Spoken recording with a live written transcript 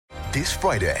This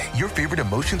Friday, your favorite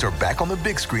emotions are back on the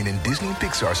big screen in Disney and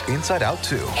Pixar's Inside Out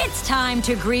 2. It's time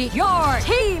to greet your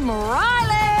Team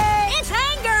Riley. It's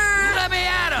anger. Let me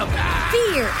at him.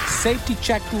 Fear. Safety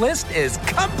checklist is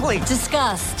complete.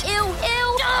 Disgust. Ew.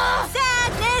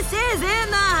 Sadness is in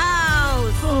the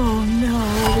house. Oh, no.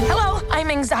 Hello, I'm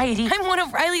anxiety. I'm one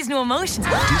of Riley's new emotions.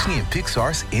 Disney and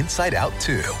Pixar's Inside Out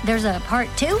 2. There's a part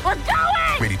 2? We're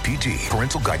going! Rated PG.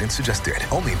 Parental guidance suggested.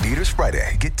 Only in theaters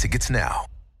Friday. Get tickets now.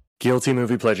 Guilty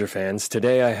Movie Pleasure fans,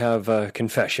 today I have a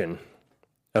confession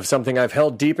of something I've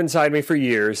held deep inside me for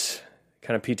years,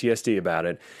 kind of PTSD about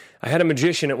it. I had a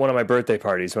magician at one of my birthday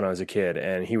parties when I was a kid,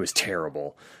 and he was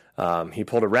terrible. He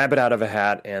pulled a rabbit out of a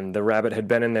hat, and the rabbit had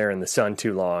been in there in the sun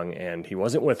too long, and he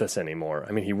wasn't with us anymore.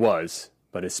 I mean, he was,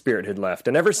 but his spirit had left.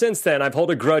 And ever since then, I've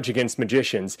held a grudge against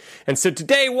magicians. And so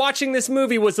today, watching this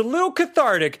movie was a little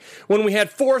cathartic when we had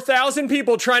 4,000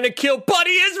 people trying to kill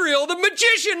Buddy Israel, the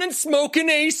magician, and Smoking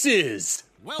Aces.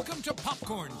 Welcome to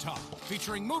Popcorn Talk,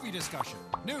 featuring movie discussion,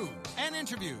 news, and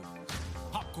interviews.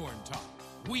 Popcorn Talk.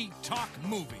 We talk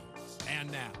movies.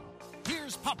 And now,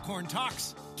 here's Popcorn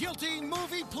Talk's Guilty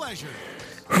Movie Pleasure.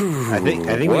 I think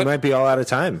we might be all out of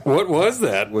time. What was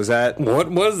that? What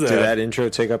was that? Did that intro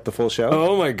take up the full show?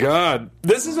 Oh my God.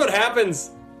 This is what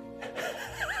happens.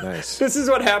 Nice. This is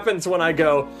what happens when I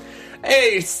go,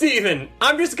 hey, Steven,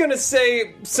 I'm just going to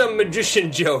say some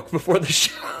magician joke before the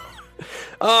show.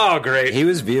 Oh, great. He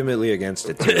was vehemently against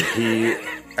it, too.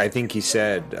 I think he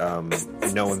said,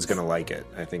 no one's going to like it.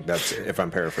 I think that's, if I'm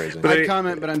paraphrasing. I'd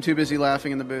comment, but I'm too busy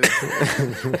laughing in the booth.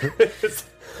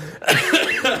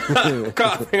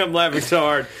 Coughing, I'm laughing so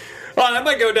hard. Oh, that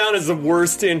might go down as the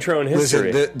worst intro in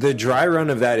history. Listen, the dry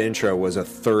run of that intro was a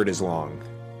third as long.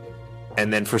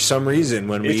 And then for some reason,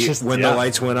 when the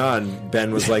lights went on,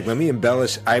 Ben was like, let me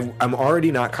embellish. I'm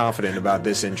already not confident about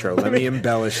this intro. Let me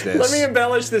embellish this. Let me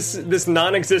embellish this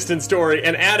non-existent story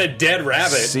and add a dead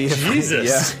rabbit.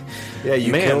 Jesus. Yeah,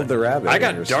 you killed the rabbit. I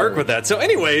got dark with that. So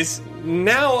anyways,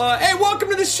 now, hey, welcome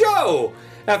to the show.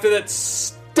 After that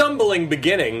stumbling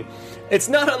beginning, it's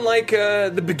not unlike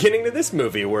the beginning of this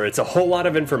movie, where it's a whole lot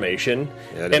of information,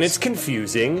 and it's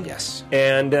confusing. Yes.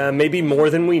 And maybe more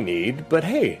than we need, but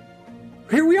hey,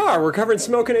 here we are. We're covering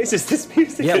Smoking Aces. This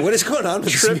music what is going on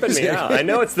with tripping this music? me out. I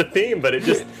know it's the theme, but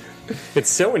it's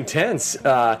so intense.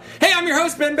 Hey, I'm your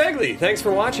host, Ben Begley. Thanks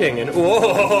for watching. And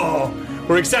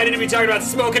we're excited to be talking about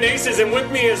Smoking Aces. And with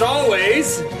me, as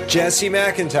always, Jesse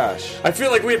McIntosh. I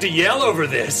feel like we have to yell over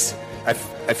this. I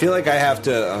feel like I have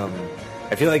to.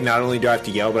 I feel like not only do I have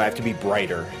to yell, but I have to be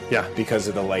brighter. Yeah. Because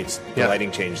of the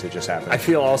lighting change that just happened. I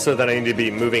feel also that I need to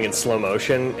be moving in slow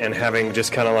motion and having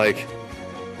just kind of like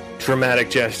dramatic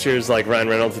gestures like Ryan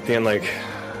Reynolds at the end, like,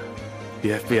 the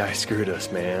FBI screwed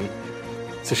us, man.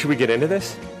 So should we get into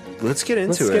this? Let's get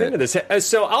into this.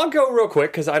 So I'll go real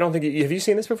quick, because I don't think... have you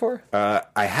seen this before?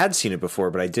 I had seen it before,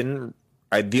 but I didn't...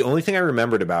 the only thing I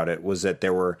remembered about it was that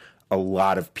there were a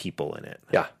lot of people in it.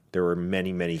 Yeah. There were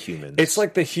many, many humans. It's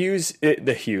like the who's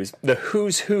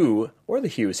who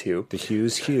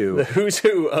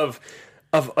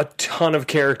of a ton of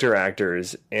character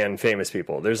actors and famous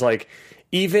people. There's like,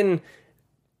 even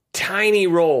tiny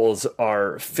roles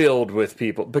are filled with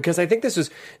people, because I think this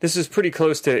is pretty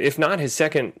close to, if not his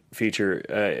second feature.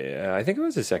 I think it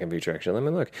was his second feature, actually. Let me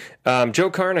look. Joe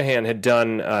Carnahan had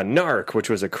done Narc, which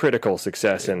was a critical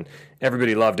success, and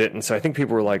everybody loved it. And so I think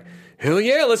people were like, hell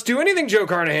yeah, let's do anything Joe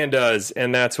Carnahan does.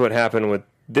 And that's what happened with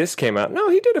this came out. No,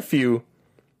 he did a few.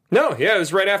 No, yeah, it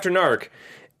was right after Narc.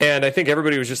 And I think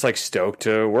everybody was just like stoked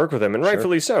to work with him, and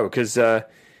rightfully so, because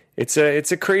it's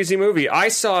a crazy movie. I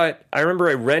saw it. I remember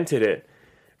I rented it,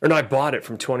 or no, I bought it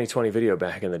from 2020 Video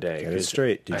back in the day. Get it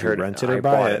straight. Did you rent it or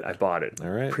buy it? I bought it. All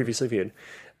right. Previously viewed.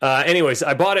 Anyways,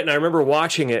 I bought it, and I remember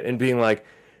watching it and being like,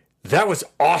 that was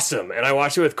awesome. And I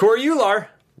watched it with Corey Ular.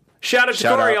 Shout out to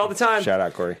Corey all the time. Shout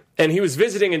out, Corey. And he was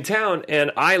visiting in town,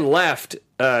 and I left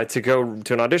to go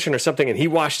to an audition or something, and he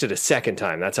watched it a second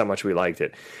time. That's how much we liked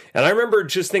it. And I remember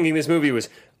just thinking this movie was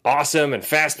awesome and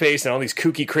fast-paced and all these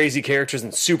kooky, crazy characters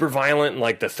and super violent, and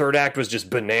like the third act was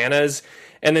just bananas.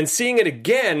 And then seeing it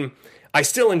again, I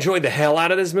still enjoyed the hell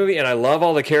out of this movie, and I love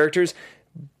all the characters.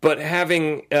 But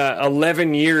having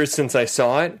 11 years since I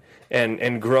saw it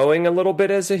and growing a little bit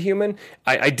as a human,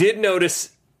 I did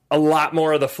notice a lot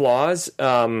more of the flaws,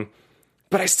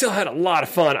 but I still had a lot of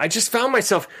fun. I just found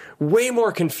myself way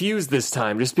more confused this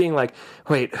time, just being like,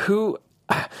 wait, who...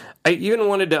 I even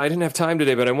wanted to... I didn't have time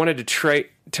today, but I wanted to try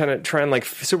and like...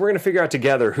 So we're going to figure out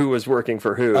together who was working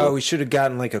for who. Oh, we should have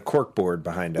gotten like a corkboard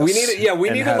behind us. We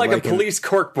needed like a police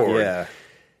corkboard. Yeah.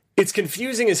 It's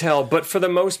confusing as hell, but for the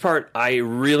most part, I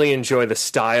really enjoy the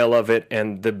style of it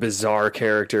and the bizarre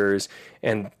characters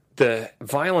and the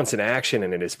violence and action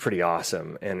in it is pretty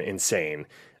awesome and insane.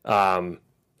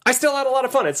 I still had a lot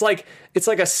of fun. It's like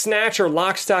a Snatch or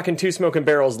Lock, Stock, and Two Smoking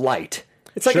Barrels light.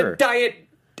 It's like a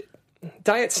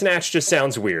diet Snatch. Just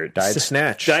sounds weird. Diet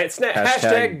Snatch. Diet Snatch.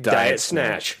 Hashtag Diet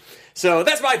Snatch. So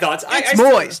that's my thoughts. It's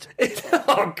moist.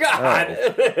 Oh, God.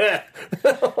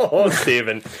 Oh,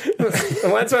 Steven.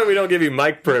 That's why we don't give you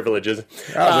mic privileges.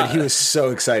 But he was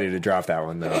so excited to drop that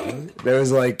one, though. That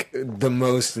was like the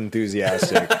most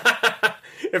enthusiastic.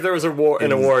 If there was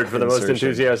an award for the most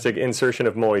enthusiastic insertion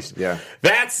of moist. Yeah.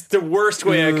 That's the worst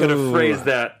way I could have phrased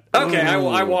that. Okay,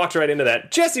 I walked right into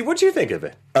that. Jesse, what'd you think of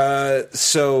it?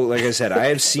 So, like I said, I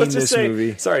have seen this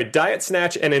movie. Sorry, Diet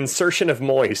Snatch and insertion of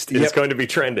moist is going to be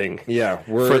trending. Yeah,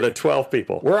 for the 12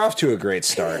 people. We're off to a great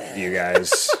start, you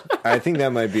guys. I think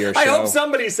that might be our show. I hope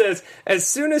somebody says, as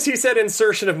soon as he said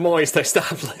insertion of moist, I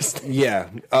stopped listening. Yeah.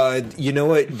 You know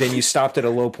what? Then you stopped at a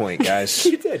low point, guys.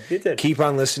 You did. Keep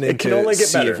on listening to only get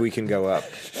see better. If we can go up.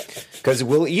 Because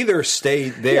we'll either stay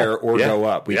there or go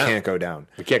up. We can't go down.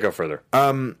 We can't go further.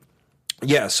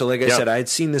 Yeah, so like I said, I had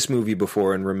seen this movie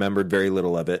before and remembered very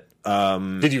little of it.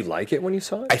 Did you like it when you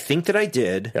saw it? I think that I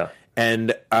did. Yeah.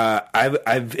 And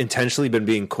I've intentionally been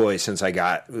being coy since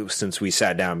we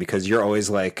sat down, because you're always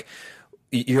like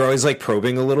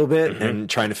probing a little bit and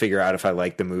trying to figure out if I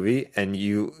like the movie, and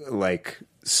you like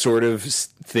sort of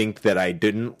think that I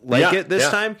didn't like it this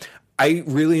time. I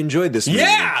really enjoyed this movie.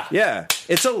 Yeah.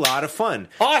 It's a lot of fun.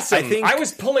 Awesome. I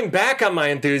was pulling back on my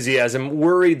enthusiasm,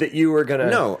 worried that you were going to...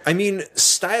 No, I mean,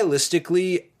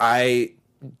 stylistically, I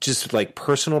just, like,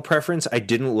 personal preference, I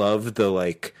didn't love the,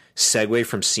 like, segue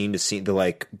from scene to scene, the,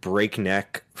 like,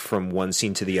 breakneck from one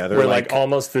scene to the other. Where, like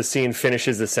almost the scene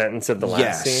finishes the sentence of the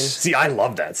last scene. See, I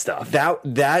love that stuff.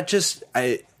 That just...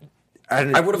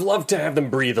 I would have loved to have them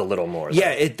breathe a little more.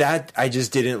 Yeah, I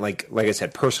just didn't like I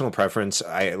said, personal preference.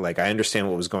 I understand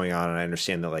what was going on, and I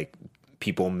understand that like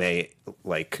people may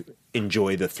like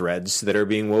enjoy the threads that are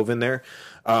being woven there.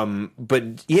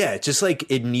 But yeah, just like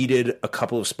it needed a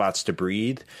couple of spots to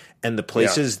breathe, and the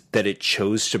places that it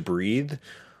chose to breathe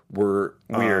were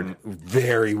weird,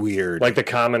 very weird. Like the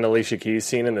Common Alicia Keys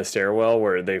scene in the stairwell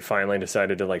where they finally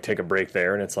decided to like take a break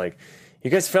there, and it's like,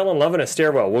 you guys fell in love in a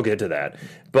stairwell. We'll get to that,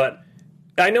 but.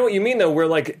 I know what you mean, though, where,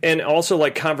 like, and also,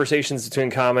 like, conversations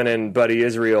between Common and Buddy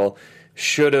Israel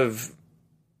should have,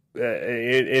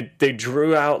 they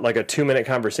drew out, like, a 2-minute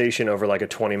conversation over, like, a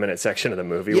 20-minute section of the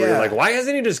movie where you're like, why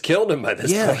hasn't he just killed him by this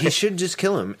point? Yeah, he should just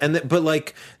kill him. But,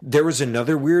 like, there was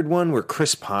another weird one where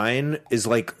Chris Pine is,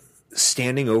 like,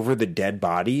 standing over the dead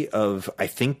body of, I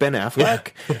think, Ben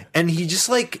Affleck, and he just,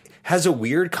 like, has a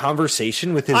weird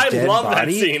conversation with his dead body. I love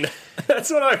that scene.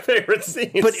 That's one of my favorite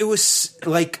scenes. But it was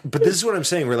like, but this is what I'm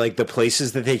saying, where like the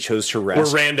places that they chose to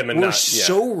rest were random and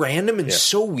so random and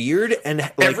so weird, and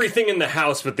like, everything in the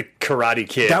house with the Karate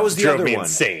Kid that was the drove other me one.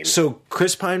 Insane. So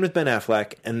Chris Pine with Ben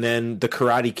Affleck, and then the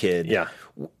Karate Kid. Yeah.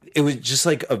 It was just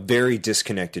like a very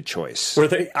disconnected choice.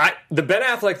 The Ben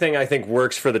Affleck thing, I think,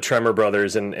 works for the Tremor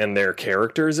brothers and their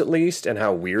characters, at least, and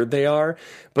how weird they are.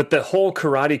 But the whole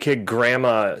Karate Kid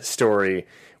grandma story,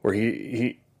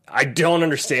 where I don't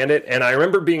understand it. And I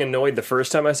remember being annoyed the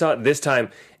first time I saw it. This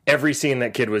time, every scene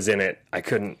that kid was in it, I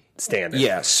couldn't stand it.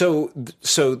 Yeah, so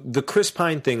the Chris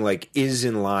Pine thing like is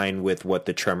in line with what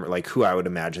the Tremor, like who I would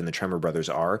imagine the Tremor brothers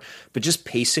are, but just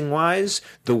pacing wise,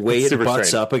 the way it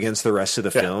butts up against the rest of the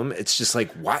film, it's just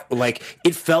like what, like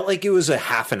it felt like it was a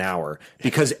half an hour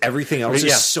because everything else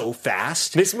is so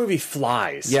fast. This movie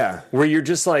flies. Yeah, where you're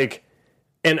just like.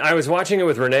 And I was watching it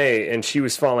with Renee, and she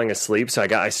was falling asleep, so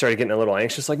I started getting a little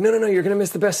anxious, like, no, you're going to miss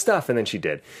the best stuff. And then she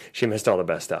did. She missed all the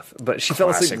best stuff. But she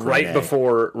fell asleep right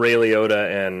before Ray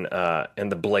Liotta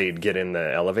and the Blade get in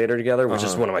the elevator together, which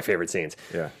is one of my favorite scenes.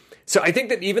 Yeah. So I think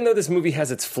that even though this movie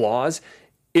has its flaws,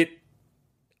 it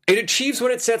achieves what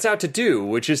it sets out to do,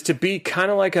 which is to be kind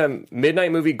of like a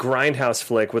midnight movie grindhouse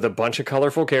flick with a bunch of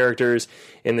colorful characters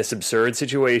in this absurd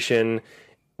situation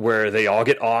where they all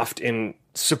get offed in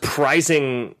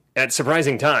surprising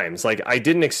times. Like I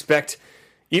didn't expect,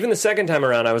 even the second time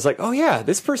around, I was like, oh yeah,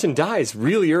 this person dies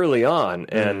really early on,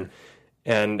 and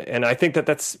I think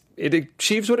it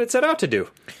achieves what it set out to do.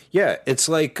 Yeah, it's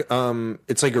like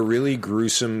a really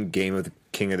gruesome game of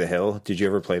King of the Hill. Did you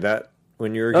ever play that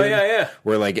when you were a kid? Oh yeah.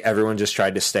 Where like everyone just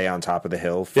tried to stay on top of the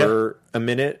hill for a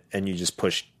minute, and you just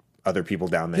pushed other people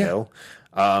down the hill.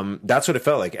 That's what it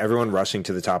felt like. Everyone rushing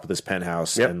to the top of this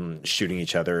penthouse and shooting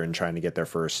each other and trying to get there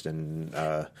first, and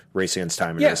race against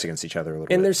time and race against each other a little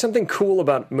bit. And there's something cool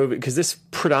about movie, because this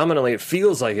predominantly, it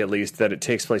feels like at least, that it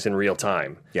takes place in real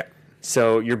time. Yeah.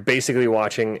 So you're basically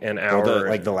watching an hour,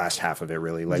 like the last half of it,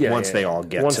 really. Like once they all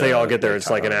get there, it's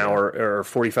like an hour or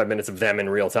 45 minutes of them in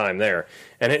real time there,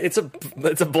 and it's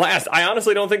a blast. I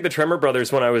honestly don't think the Tremor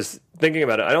brothers, when I was thinking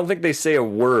about it, I don't think they say a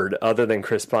word other than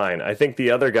Chris Pine. I think the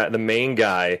other guy, the main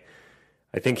guy,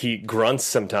 I think he grunts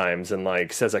sometimes and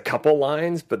like says a couple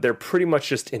lines, but they're pretty much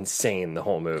just insane the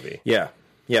whole movie. Yeah.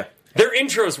 Their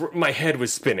intros, my head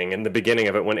was spinning in the beginning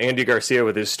of it when Andy Garcia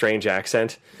with his strange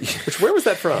accent. Where was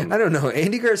that from? I don't know.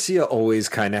 Andy Garcia always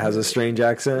kind of has a strange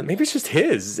accent. Maybe it's just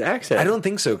his accent. I don't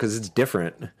think so, because it's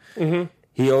different. Mm-hmm.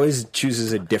 He always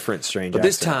chooses a different strange accent. But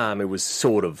this time it was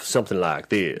sort of something like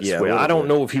this. Yeah, where I don't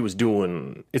know if he was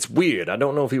doing... It's weird. I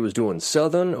don't know if he was doing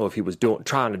Southern or if he was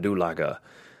trying to do like a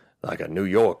New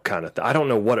York kind of thing. I don't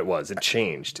know what it was. It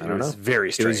changed. It was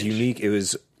very strange. It was unique. It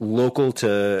was local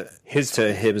to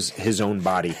his own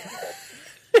body.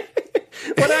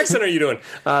 What accent are you doing?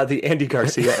 The Andy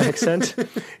Garcia accent.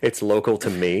 It's local to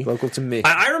me. Local to me.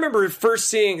 I remember first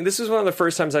seeing... This was one of the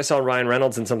first times I saw Ryan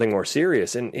Reynolds in something more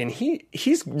serious, and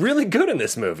he's really good in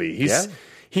this movie.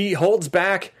 He holds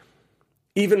back...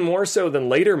 Even more so than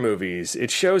later movies,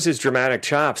 it shows his dramatic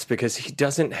chops because he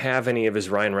doesn't have any of his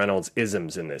Ryan Reynolds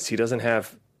isms in this. He doesn't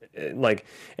have like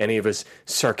any of his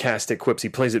sarcastic quips. He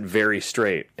plays it very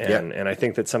straight, and I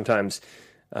think that sometimes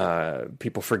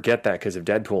people forget that because of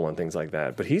Deadpool and things like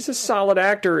that. But he's a solid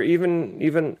actor,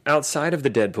 even outside of the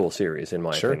Deadpool series, in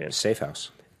my opinion. Safe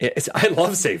House. I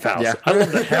love Safe House. Yeah. I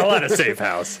love the hell out of Safe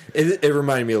House. It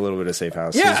reminded me a little bit of Safe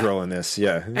House. Yeah. His role in this.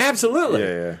 Yeah. Absolutely.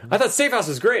 Yeah. I thought Safe House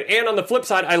was great. And on the flip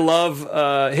side, I love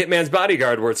Hitman's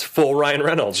Bodyguard, where it's full Ryan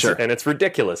Reynolds. Sure. And it's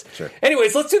ridiculous. Sure.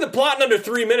 Anyways, let's do the plot in under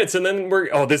 3 minutes, and then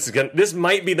this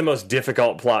might be the most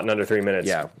difficult plot in under 3 minutes.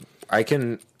 Yeah. I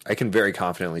can very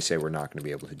confidently say we're not going to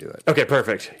be able to do it. Okay,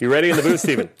 perfect. You ready in the booth,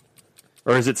 Steven?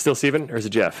 Or is it still Steven? Or is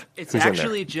it Jeff? It's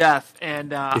actually Jeff,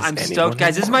 and I'm stoked.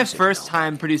 Guys, this is my first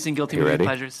time producing Guilty Movie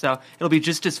Pleasures, so it'll be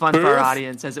just as fun for our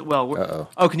audience as it will. Uh-oh.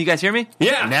 Oh, can you guys hear me?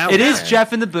 Yeah. Now it is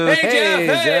Jeff in the booth. Hey,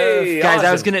 Jeff! Hey! Guys,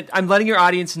 Awesome. I'm letting your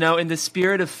audience know, in the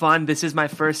spirit of fun, this is my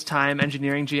first time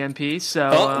engineering GMP,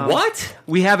 so... what?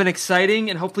 We have an exciting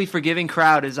and hopefully forgiving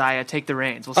crowd as I take the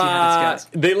reins. We'll see how this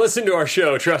goes. They listen to our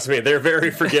show, trust me. They're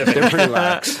very forgiving. They're pretty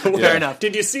lax. Fair enough.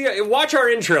 Did you see... Watch our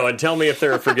intro and tell me if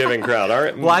they're a forgiving crowd, all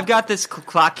right? Well, I've got this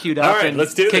clock queued up. All right, and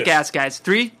let's do this. Kick ass, guys.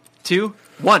 3, 2,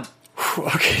 1.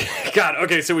 Okay, God.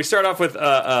 Okay, so we start off with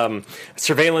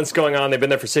surveillance going on. They've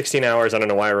been there for 16 hours. I don't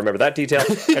know why I remember that detail.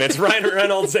 And it's Ryan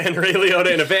Reynolds and Ray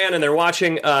Liotta in a van, and they're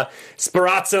watching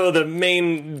Sparazzo, the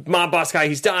main mob boss guy.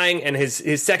 He's dying, and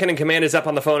his second in command is up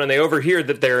on the phone, and they overhear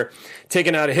that they're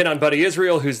taking out a hit on Buddy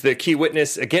Israel, who's the key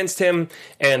witness against him,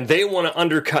 and they want to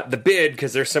undercut the bid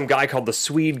because there's some guy called the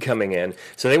Swede coming in.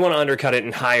 So they want to undercut it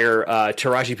and hire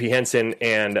Taraji P. Henson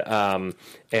and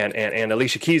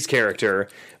Alicia Keys' character.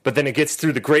 But then it gets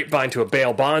through the grapevine to a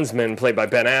bail bondsman played by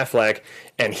Ben Affleck,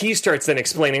 and he starts then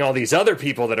explaining all these other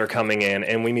people that are coming in,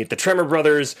 and we meet the Tremor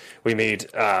brothers, we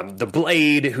meet the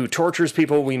Blade, who tortures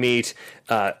people, we meet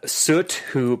Soot,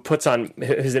 who puts on,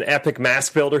 who's an epic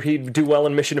mask builder, he'd do well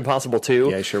in Mission Impossible 2.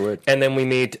 Yeah, he sure would. And then we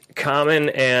meet Common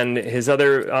and his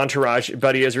other entourage,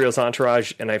 Buddy Israel's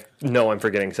entourage, and I know I'm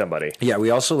forgetting somebody. Yeah, we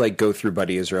also go through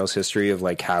Buddy Israel's history of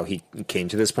how he came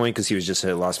to this point, because he was just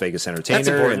a Las Vegas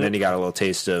entertainer, and then he got a little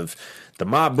taste of the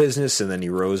mob business, and then he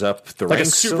rose up the ranks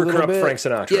a super corrupt bit. Frank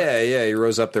Sinatra. Yeah, he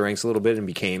rose up the ranks a little bit and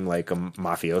became like a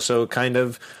mafioso kind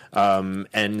of.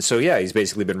 And so he's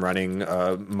basically been running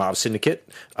a mob syndicate,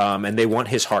 and they want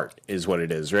his heart, is what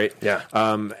it is, right? Yeah.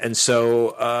 And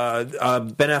so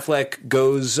Ben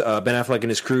Affleck and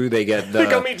his crew, they get they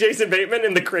go meet Jason Bateman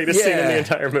in the greatest scene in the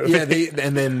entire movie. Yeah,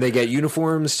 and then they get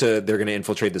uniforms they're going to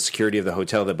infiltrate the security of the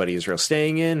hotel that Buddy Israel's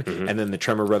staying in, and then the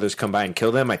Tremor brothers come by and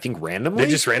kill them. I think randomly.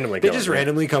 They just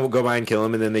randomly go by and kill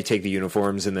him, and then they take the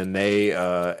uniforms, and then they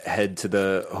head to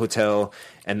the hotel.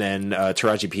 And then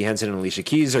Taraji P. Henson and Alicia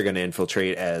Keys are going to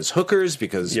infiltrate as hookers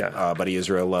because Buddy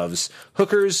Israel loves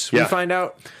hookers, we find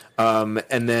out.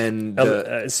 And then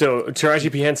so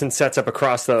Taraji P. Henson sets up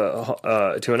across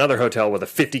the to another hotel with a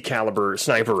 50 caliber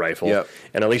sniper rifle,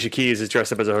 and Alicia Keys is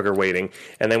dressed up as a hooker waiting.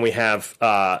 And then we have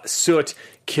Soot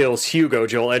kills Hugo,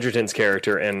 Joel Edgerton's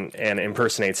character, and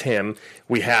impersonates him.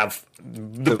 We have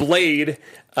the Blade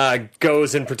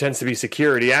goes and pretends to be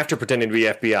security after pretending to be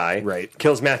FBI. Right.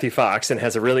 Kills Matthew Fox and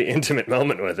has a really intimate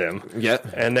moment with him.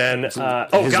 Yep. And then his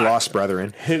lost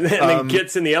brethren. And then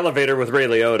gets in the elevator with Ray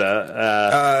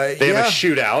Liotta. They have a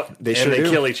shootout. They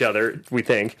kill each other, we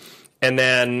think. And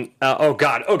then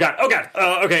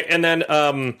okay. And then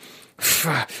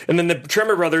the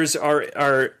Tremor brothers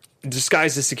are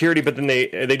disguised as security, but then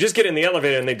they just get in the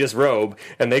elevator and they disrobe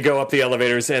and they go up the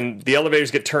elevators, and the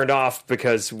elevators get turned off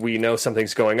because we know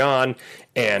something's going on,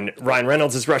 and Ryan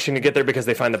Reynolds is rushing to get there because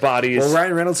they find the bodies. Well,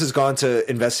 Ryan Reynolds has gone to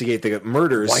investigate the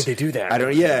murders. Why'd they do that? I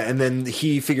don't. Yeah, and then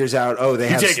he figures out, they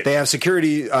have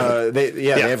security. They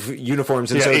have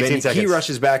uniforms, and so then he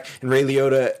rushes back, and Ray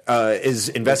Liotta is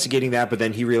investigating that, but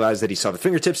then he realized that he saw the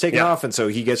fingertips taken off, and so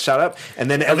he gets shot up, and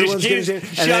then everyone's getting in,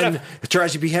 and then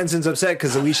Taraji P. Henson's upset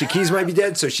because Alicia Keys might be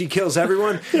dead, so she kills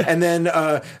everyone, and then they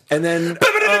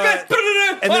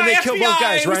kill both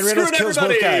guys. Ryan Reynolds kills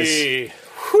both guys.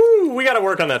 Whew, we got to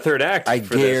work on that third act. I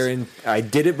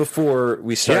did it before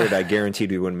we started. I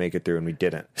guaranteed we wouldn't make it through, and we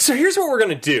didn't. So here's what we're going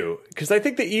to do, because I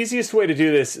think the easiest way to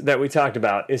do this that we talked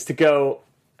about is to go.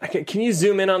 Can you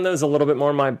zoom in on those a little bit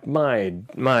more?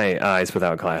 My eyes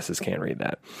without glasses can't read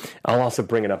that. I'll also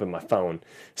bring it up in my phone.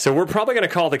 So we're probably going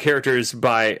to call the characters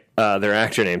by their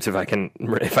actor names if I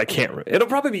can't. It'll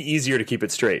probably be easier to keep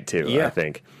it straight too. Yeah. I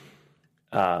think.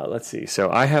 Let's see. So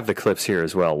I have the clips here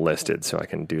as well listed, so I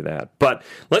can do that. But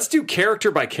let's do character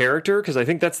by character, because I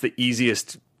think that's the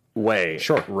easiest way.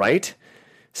 Sure. Right?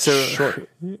 So sure.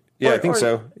 Yeah, I think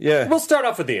so. Yeah. We'll start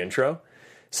off with the intro.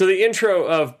 So the intro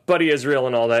of Buddy Israel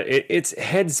and all that, it's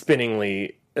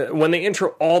head-spinningly... when they intro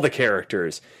all the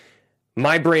characters,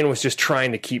 my brain was just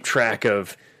trying to keep track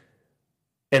of...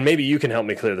 And maybe you can help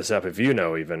me clear this up if you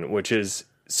know even, which is...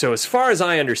 So as far as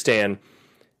I understand...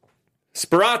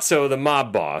 Sparazzo, the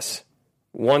mob boss,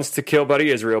 wants to kill Buddy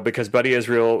Israel because Buddy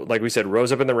Israel, like we said,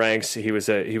 rose up in the ranks. He was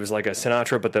like a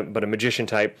Sinatra, but a magician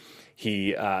type.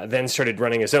 He then started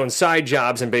running his own side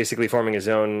jobs and basically forming his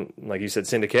own, like you said,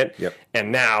 syndicate. Yep.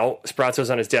 And now Sparazzo's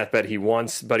on his deathbed. He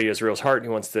wants Buddy Israel's heart. He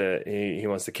wants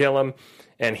to kill him.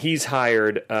 And he's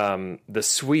hired the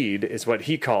Swede, is what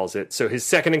he calls it. So his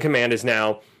second in command is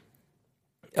now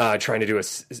trying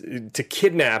to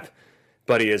kidnap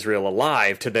Buddy Israel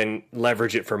alive to then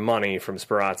leverage it for money from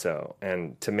Sparazzo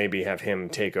and to maybe have him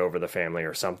take over the family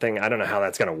or something. I don't know how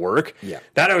that's going to work. Yeah.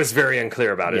 That I was very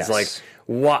unclear about. Yes. It's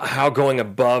like how going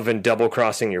above and double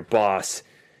crossing your boss.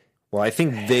 Well, I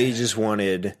think they just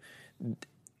wanted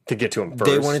to get to him first.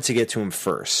 They wanted to get to him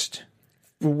first.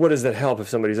 What does that help if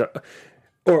somebody's...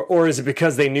 Or is it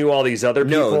because they knew all these other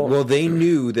people? No, well, they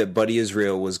knew that Buddy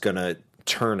Israel was going to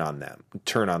turn on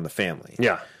the family.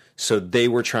 Yeah. So they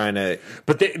were trying to...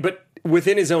 But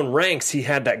within his own ranks, he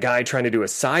had that guy trying to do a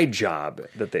side job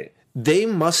that they... They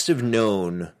must have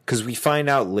known, because we find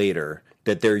out later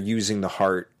that they're using the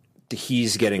heart,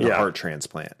 he's getting a heart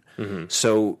transplant. Mm-hmm.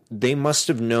 So they must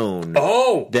have known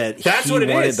that he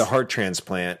wanted the heart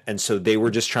transplant, and so they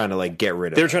were just trying to get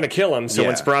rid of him. They were trying to kill him, so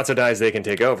when Sparazzo dies, they can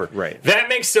take over. Right. That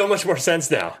makes so much more sense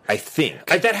now. I think.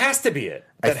 That has to be it.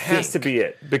 That has to be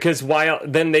it. Because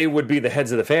then they would be the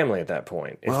heads of the family at that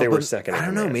point, if they were second in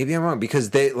command. I don't know, maybe I'm wrong,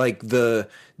 because they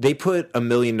put $1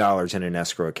 million in an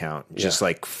escrow account, just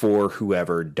for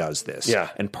whoever does this. Yeah.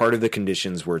 And part of the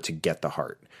conditions were to get the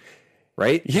heart.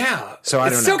 Right? Yeah. So I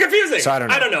don't know. It's so confusing. So I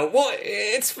don't know. Well,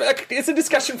 it's a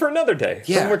discussion for another day.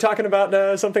 Yeah. When we're talking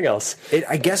about something else.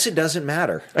 I guess it doesn't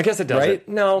matter. I guess it doesn't. Right?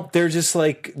 No. They're just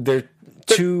they're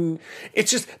two... It's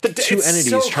just... two entities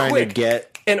so trying to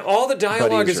get... And all the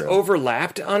dialogue is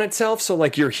overlapped on itself, so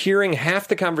you're hearing half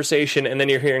the conversation, and then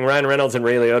you're hearing Ryan Reynolds and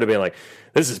Ray Liotta being like,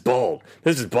 this is bold.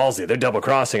 This is ballsy. They're double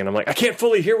crossing. And I'm like, I can't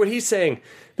fully hear what he's saying.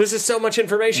 This is so much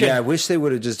information. Yeah, I wish they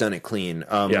would have just done it clean.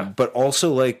 But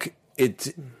also,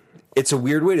 it's a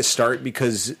weird way to start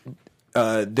because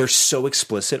they're so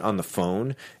explicit on the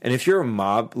phone. And if you're a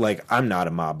mob, I'm not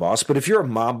a mob boss, but if you're a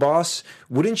mob boss,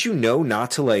 wouldn't you know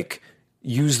not to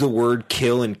use the word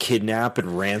kill and kidnap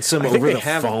and ransom over the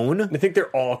phone? I think they're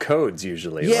all codes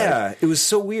usually. Yeah, it was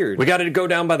so weird. We got to go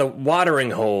down by the watering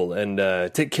hole and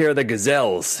take care of the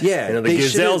gazelles. Yeah. The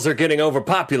gazelles are getting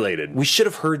overpopulated. We should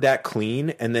have heard that clean,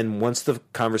 and then once the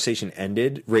conversation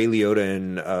ended, Ray Liotta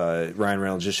and Ryan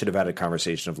Reynolds just should have had a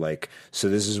conversation of so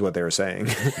this is what they were saying.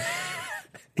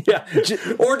 Yeah.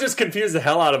 Or just confuse the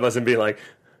hell out of us and be like,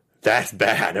 that's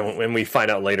bad. And when we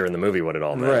find out later in the movie what it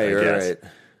all meant. Right.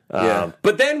 Yeah.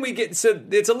 But then we get, so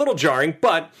it's a little jarring,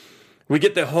 but we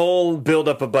get the whole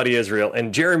buildup of Buddy Israel,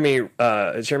 and Jeremy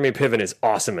Piven is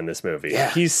awesome in this movie.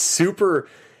 Yeah. He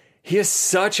has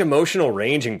such emotional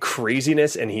range and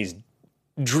craziness, and he's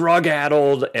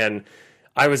drug-addled, and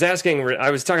I was talking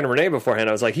to Renee beforehand,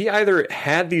 I was like, he either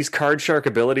had these card shark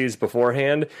abilities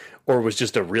beforehand, or was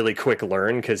just a really quick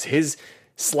learn, because his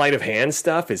sleight of hand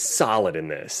stuff is solid in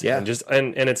this. Yeah. And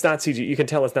it's not CG. You can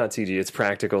tell it's not CG. It's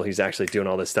practical. He's actually doing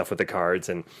all this stuff with the cards.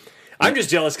 And I'm just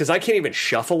jealous because I can't even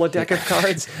shuffle a deck of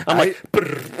cards. I'm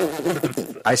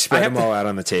I spread them all out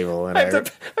on the table, and I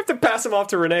have to pass them off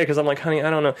to Renee because I'm like, honey, I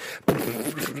don't know.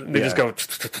 They just go.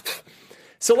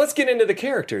 So let's get into the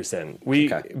characters then. We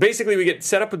get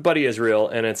set up with Buddy Israel,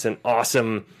 and it's an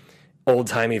awesome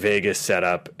old-timey Vegas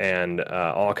setup, and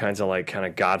all kinds of like kind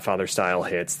of Godfather style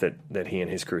hits that he and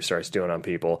his crew starts doing on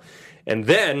people. And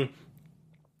then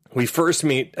we first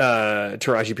meet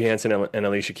Taraji P. Henson and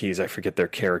Alicia Keys. I forget their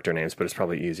character names, but it's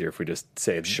probably easier if we just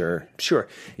say it. Sure.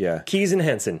 Yeah. Keys and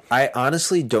Henson. I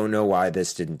honestly don't know why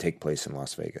this didn't take place in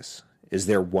Las Vegas. Is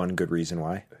there one good reason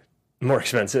why? More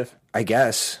expensive? I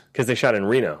guess. Because they shot in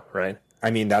Reno, right?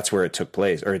 I mean, that's where it took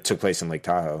place, or it took place in Lake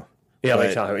Tahoe. Yeah,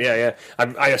 Lake Tahoe. Yeah.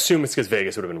 I assume it's because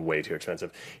Vegas would have been way too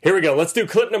expensive. Here we go. Let's do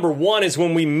clip number 1 is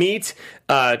when we meet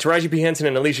Taraji P. Henson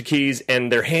and Alicia Keys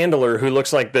and their handler, who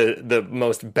looks like the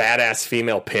most badass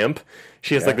female pimp.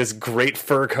 She has like this great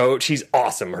fur coat. She's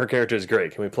awesome. Her character is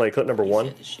great. Can we play clip number 1?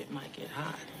 Said the shit might get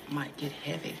hot, might get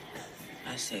heavy.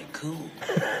 I said, cool.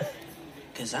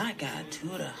 Because I got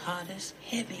 2 of the hottest,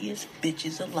 heaviest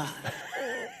bitches alive.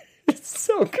 It's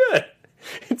so good.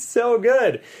 It's so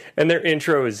good. And their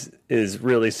intro is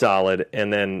really solid.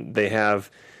 And then they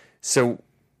have... So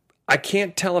I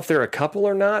can't tell if they're a couple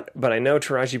or not, but I know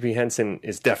Taraji P. Henson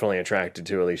is definitely attracted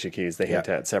to Alicia Keys. They hint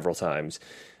at several times.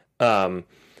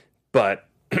 But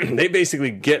they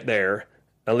basically get there.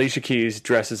 Alicia Keys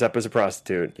dresses up as a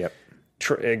prostitute.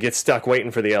 Gets stuck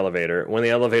waiting for the elevator. When the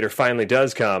elevator finally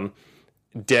does come,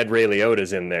 dead Ray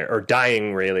Liotta's in there. Or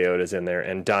dying Ray Liotta's in there.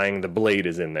 And dying the Blade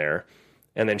is in there.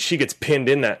 And then she gets pinned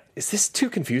in that. Is this too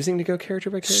confusing to go character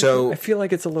by character? So, I feel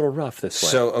like it's a little rough this way.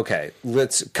 So, okay,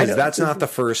 because that's not the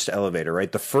first elevator,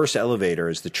 right? The first elevator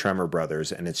is the Tremor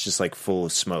Brothers, and it's just like full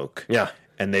of smoke. Yeah.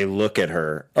 And they look at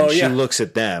her, and she looks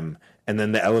at them, and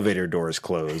then the elevator doors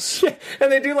close. Yeah, and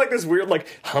they do like this weird like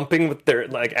humping with their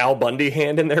like Al Bundy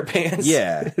hand in their pants.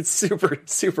 Yeah. It's super,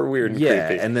 super weird and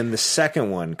creepy. And then the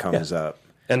second one comes up.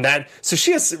 And so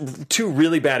she has 2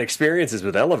 really bad experiences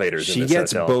with elevators in this hotel.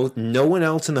 She gets both. No one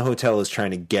else in the hotel is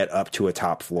trying to get up to a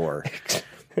top floor.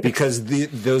 Because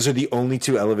those are the only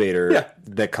 2 elevator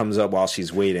that comes up while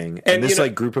she's waiting. And this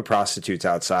like group of prostitutes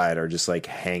outside are just like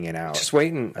hanging out. Just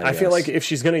waiting. I feel like if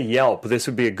she's going to Yelp, this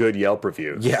would be a good Yelp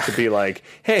review. Yeah. To be like,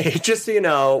 hey, just so you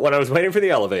know, when I was waiting for the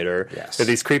elevator, there are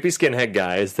these creepy skinhead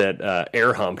guys that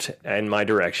air humped in my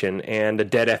direction, and a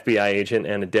dead FBI agent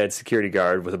and a dead security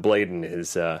guard with a blade in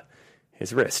his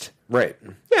wrist. Right.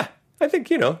 Yeah. I think,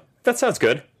 that sounds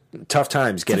good. Tough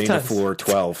times getting to floor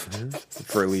 12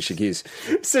 for Alicia Keys.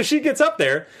 So she gets up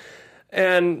there,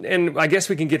 and I guess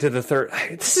we can get to the third.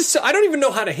 I don't even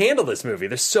know how to handle this movie.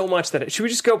 There's so much that... Should we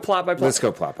just go plot by plot? Let's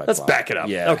go plot by plot. Let's back it up.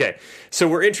 Yeah. Okay. So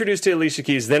we're introduced to Alicia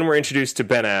Keys, then we're introduced to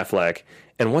Ben Affleck.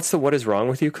 And what's the What Is Wrong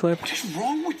With You clip? What is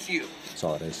wrong with you? That's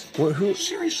all it is.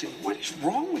 Seriously, what is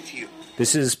wrong with you?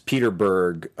 This is Peter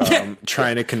Berg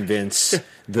trying to convince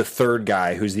the third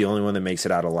guy, who's the only one that makes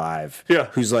it out alive,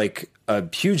 who's like a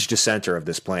huge dissenter of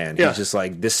this plan. He's just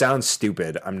like, this sounds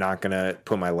stupid. I'm not going to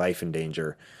put my life in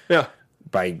danger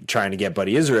by trying to get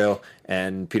Buddy Israel,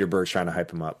 and Peter Berg's trying to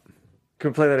hype him up.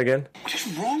 Can we play that again? What is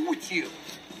wrong with you?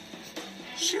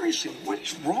 Seriously, what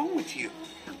is wrong with you?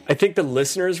 I think the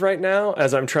listeners right now,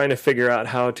 as I'm trying to figure out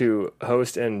how to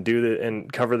host and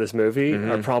and cover this movie,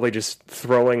 are probably just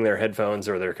throwing their headphones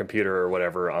or their computer or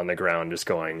whatever on the ground, just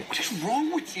going, what is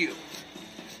wrong with you?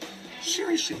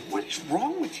 Seriously, what is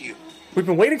wrong with you? We've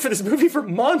been waiting for this movie for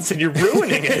months and you're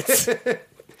ruining it.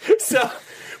 So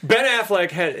Ben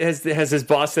Affleck has his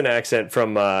Boston accent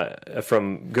from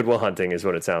Good Will Hunting, is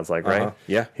what it sounds like, right?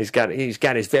 Yeah, he's got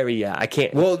his very I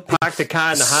can't. Well, park the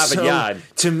car in the Harvard Yard.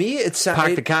 To me, it sounded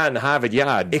park the car in the Harvard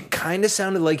Yard. It kind of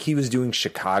sounded like he was doing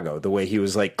Chicago, the way he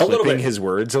was like clipping his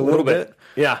words a little bit.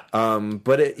 Yeah.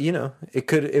 But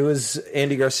it was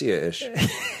Andy Garcia-ish.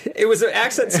 It was an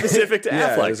accent specific to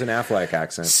Affleck. It was an Affleck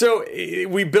accent. So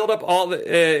we build up all the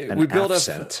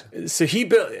So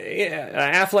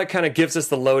Affleck kind of gives us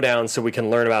the lowdown so we can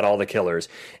learn about all the killers,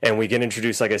 and we get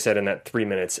introduced, like I said, in that 3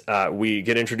 minutes. We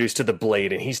get introduced to the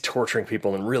Blade, and he's torturing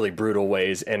people in really brutal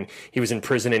ways. And he was in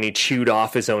prison, and he chewed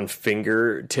off his own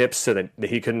fingertips so that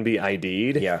he couldn't be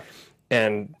ID'd. Yeah.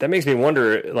 And that makes me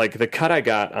wonder, like, the cut I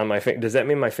got on my finger, does that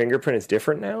mean my fingerprint is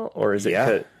different now? Or is it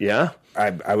cut? Yeah?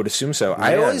 I would assume so. Man.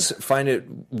 I always find it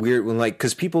weird when, like,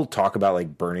 because people talk about,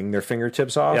 like, burning their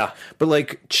fingertips off. Yeah. But,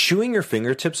 like, chewing your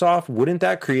fingertips off, wouldn't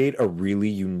that create a really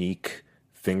unique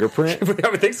fingerprint? I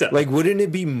would think so. Like, wouldn't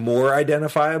it be more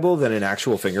identifiable than an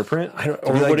actual fingerprint?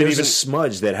 Or like, would it there's even a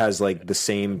smudge that has, like, the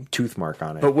same tooth mark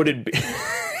on it. But would it be...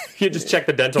 You just check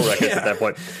the dental records at that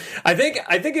point. I think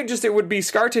it would be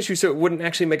scar tissue, so it wouldn't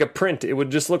actually make a print. It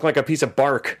would just look like a piece of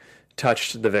bark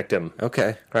touched the victim.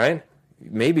 Okay. Right?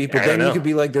 Maybe, but then you could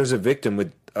be like, there's a victim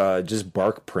with just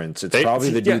bark prints. It's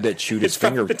probably the dude that chewed his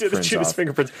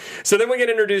fingerprints. So then we get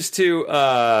introduced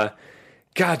to...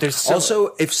 there's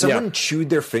also, if someone chewed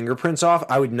their fingerprints off,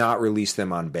 I would not release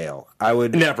them on bail. I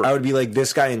would never. I would be like,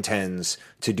 this guy intends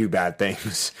to do bad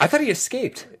things. I thought he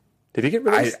escaped. Did he get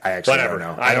released? I actually don't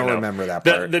know. I don't remember that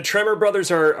part. The Tremor brothers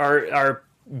are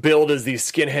billed as these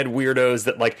skinhead weirdos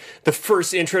that, like, the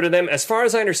first intro to them, as far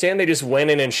as I understand, they just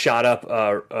went in and shot up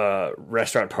a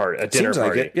restaurant party, a dinner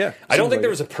party. Like it. I don't think there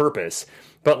was a purpose.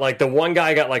 But, like, the one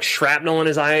guy got, like, shrapnel in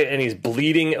his eye, and he's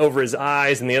bleeding over his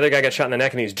eyes, and the other guy got shot in the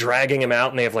neck, and he's dragging him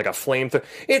out, and they have, like, a flamethrower.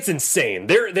 It's insane.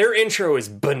 Their intro is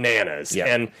bananas.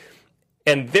 Yeah.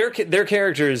 And their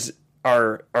characters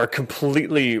are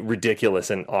completely ridiculous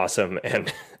and awesome,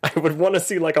 and I would want to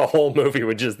see, like, a whole movie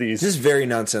with just these. This is very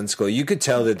nonsensical. You could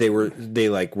tell that they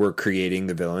were creating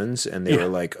the villains, and they were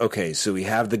like, okay, so we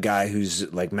have the guy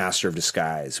who's like master of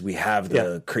disguise. We have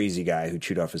the crazy guy who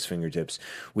chewed off his fingertips.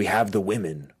 We have the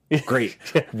women. Great.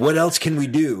 What else can we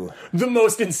do? The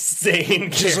most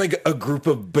insane. Just like a group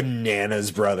of bananas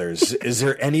brothers. Is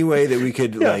there any way that we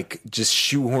could like just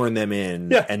shoehorn them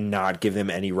in and not give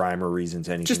them any rhyme or reason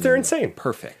to anything? Just they're insane.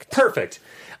 Perfect.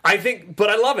 I think,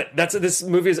 but I love it. This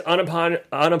movie is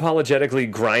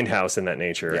unapologetically grindhouse in that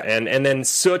nature, and then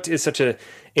Soot is such a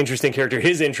interesting character.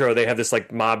 His intro, they have this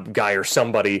like mob guy or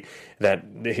somebody that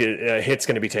hit's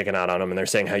going to be taken out on him, and they're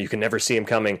saying how you can never see him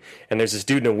coming. And there's this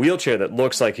dude in a wheelchair that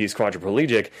looks like he's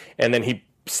quadriplegic, and then he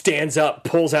stands up,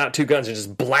 pulls out 2 guns, and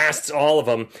just blasts all of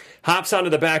them. Hops onto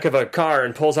the back of a car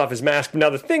and pulls off his mask. Now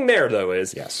the thing there though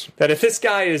is that if this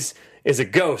guy is a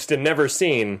ghost and never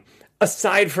seen,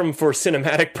 aside from for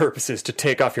cinematic purposes to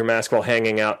take off your mask while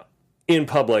hanging out in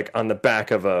public on the back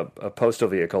of a postal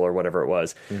vehicle or whatever it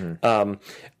was,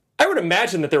 I would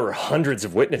imagine that there were hundreds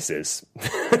of witnesses.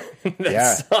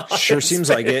 Sure seems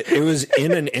like it. It was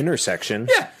in an intersection.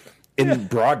 In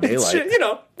broad daylight.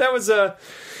 That was a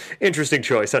interesting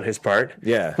choice on his part.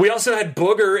 Yeah. We also had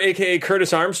Booger, a.k.a.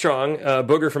 Curtis Armstrong.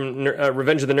 Booger from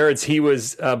Revenge of the Nerds. He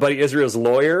was Buddy Israel's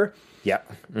lawyer. Yeah.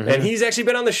 And he's actually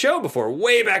been on the show before,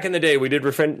 way back in the day. We did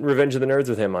Revenge of the Nerds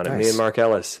with him on it, me and Mark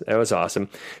Ellis. That was awesome.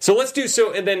 So let's do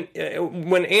so. And then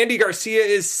when Andy Garcia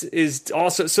is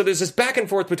also, so there's this back and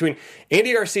forth between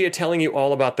Andy Garcia telling you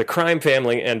all about the crime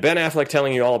family and Ben Affleck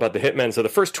telling you all about the hitmen. So the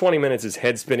first 20 minutes is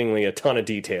head-spinningly a ton of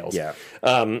details. Yeah.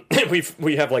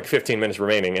 We have like 15 minutes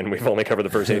remaining, and we've only covered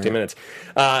the first 18 minutes.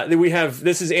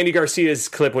 This is Andy Garcia's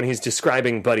clip when he's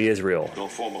describing Buddy Israel. No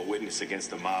form of witness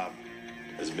against the mob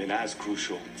has been as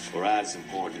crucial or as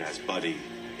important as Buddy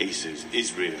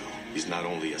Israel. He's not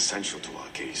only essential to our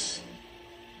case,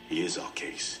 he is our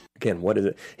case. Again, what is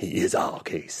it? He is our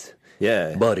case.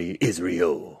 Yeah. Buddy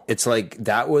Israel. It's like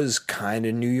that was kind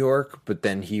of New York, but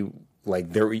then he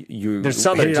like there's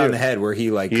something hit it on the head where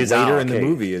he like later in the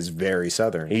movie is very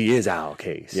southern. He is our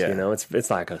case. Yeah.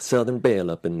 It's like a southern belle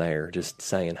up in there just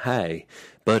saying, hey,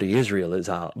 Buddy Israel is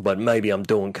out, but maybe I'm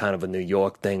doing kind of a New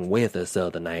York thing with a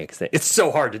southern accent. It's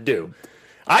so hard to do.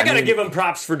 I gotta give him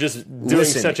props for just doing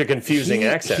such a confusing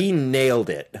accent. He nailed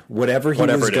it. Whatever he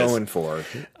was going for.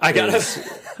 I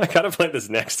gotta play this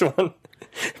next one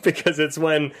because it's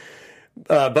when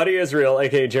Buddy Israel,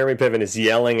 aka Jeremy Piven, is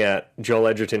yelling at Joel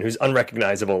Edgerton, who's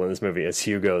unrecognizable in this movie as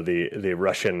Hugo, the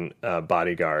Russian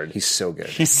bodyguard. He's so good.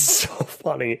 He's so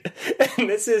funny. And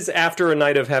this is after a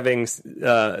night of having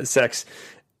sex,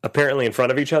 apparently in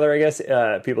front of each other. I guess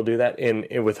people do that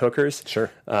in with hookers.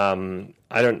 Sure.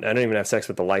 I don't even have sex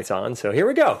with the lights on. So here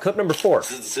we go. Clip number 4. Is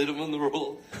the cinnamon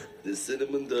roll?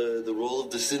 The roll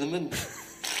of the cinnamon.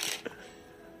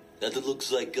 That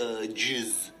looks like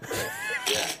jizz.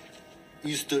 Yeah.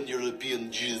 Eastern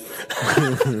European jizz.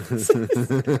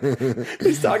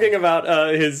 He's talking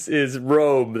about his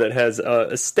robe that has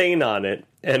a stain on it,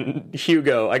 and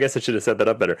Hugo, I guess I should have set that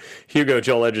up better. Hugo,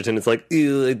 Joel Edgerton, is like,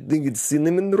 ew, I think it's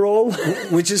cinnamon roll.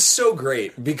 Which is so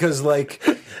great, because, like,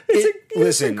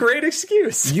 it's a great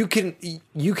excuse. You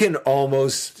can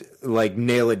almost, like,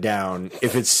 nail it down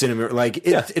if it's cinnamon. Like,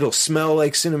 it'll smell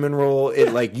like cinnamon roll.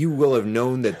 Like, you will have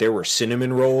known that there were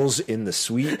cinnamon rolls in the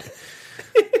suite.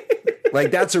 Like,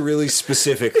 that's a really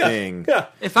specific thing. Yeah.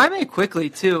 If I may quickly,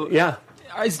 too. Yeah.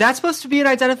 Is that supposed to be an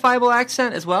identifiable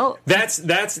accent as well?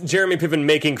 That's Jeremy Piven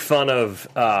making fun of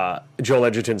Joel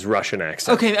Edgerton's Russian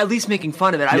accent. Okay, at least making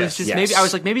fun of it. I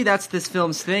was like, maybe that's this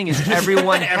film's thing, is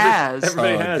everyone has.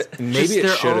 Everybody has. Maybe it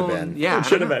should have been. Yeah. It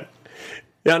should have been.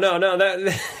 Yeah, no,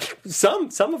 some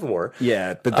of them were.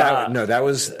 Yeah, but that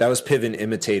was Piven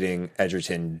imitating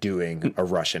Edgerton doing a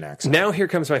Russian accent. Now here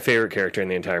comes my favorite character in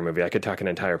the entire movie. I could talk an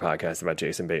entire podcast about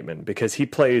Jason Bateman because he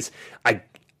plays.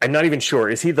 I'm not even sure.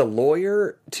 Is he the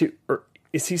lawyer or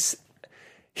is he?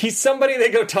 He's somebody they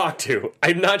go talk to.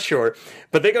 I'm not sure,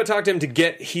 but they go talk to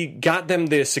him he got them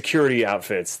the security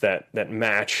outfits that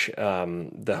match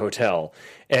the hotel.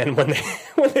 And when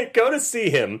they go to see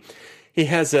him, he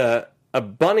has a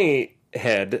bunny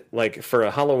head, like for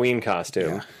a Halloween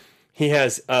costume. Yeah. He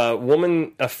has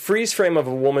a freeze frame of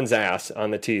a woman's ass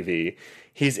on the TV.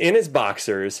 He's in his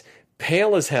boxers,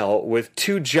 pale as hell, with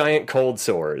 2 giant cold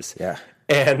sores. Yeah.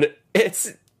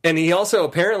 And he also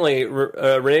apparently,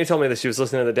 Renee told me that she was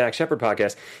listening to the Dax Shepard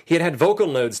podcast. He had vocal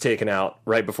nodes taken out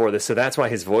right before this, so that's why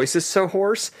his voice is so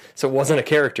hoarse. So it wasn't a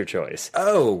character choice.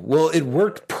 Oh, well, it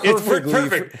worked perfectly. It worked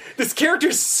perfect. This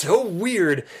character's so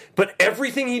weird, but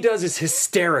everything he does is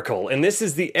hysterical. And this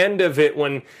is the end of it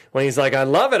when he's like, I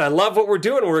love it. I love what we're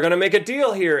doing. We're going to make a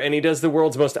deal here. And he does the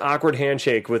world's most awkward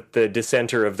handshake with the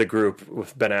dissenter of the group,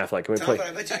 with Ben Affleck. Tom, but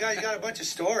I bet you guys got a bunch of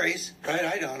stories, right?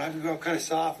 I don't. I've grown kind of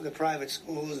soft with the private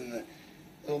schools and the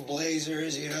little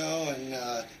blazers, and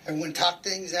everyone talked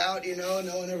things out, no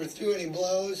one ever threw any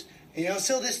blows.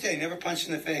 Still this day, never punched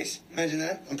in the face. Imagine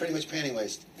that. I'm pretty much panty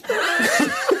waist.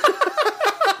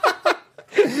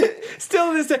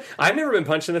 Still this day. I've never been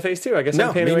punched in the face, too. I guess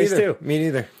I'm panty waist, too. Me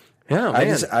neither. Yeah,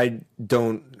 man. I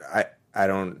don't...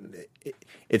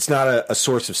 It's not a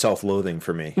source of self-loathing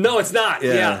for me. No, it's not.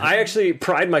 Yeah. I actually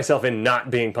pride myself in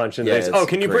not being punched in the face. Oh,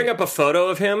 can you bring up a photo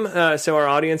of him so our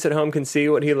audience at home can see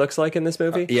what he looks like in this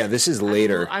movie? Yeah, this is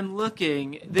later. I'm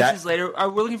looking. This is later. Are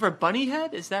we looking for a bunny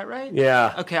head? Is that right?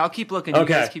 Yeah. Okay, I'll keep looking. You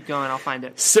guys keep going. I'll find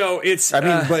it. So it's...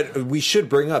 but we should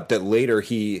bring up that later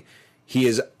he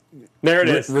is... There it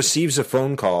is. Receives a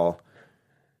phone call,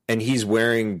 and he's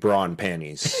wearing bra and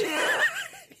panties.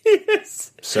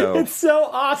 Yes. So it's so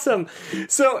awesome.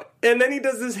 So, and then he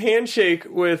does this handshake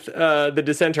with the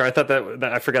dissenter. I thought that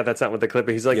I forgot that's not what the clip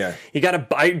is. He's like,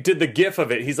 I did the gif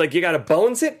of it. He's like, you got to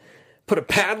bones it, put a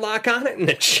padlock on it, and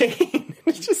a chain.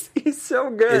 He's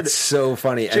so good. It's so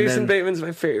funny. Jason Bateman's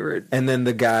my favorite. And then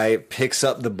the guy picks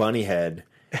up the bunny head,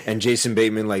 and Jason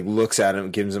Bateman looks at him,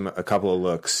 gives him a couple of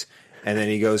looks, and then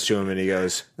he goes to him and he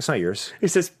goes, "That's not yours." He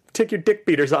says, "Take your dick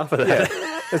beaters off of that."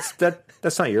 Yeah.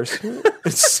 That's not yours.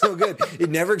 It's so good. It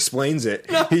never explains it.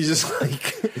 No. He's just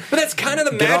like... But that's kind of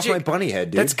the magic... Get off my bunny head,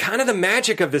 dude. That's kind of the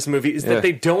magic of this movie, is that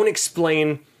they don't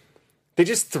explain... They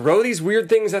just throw these weird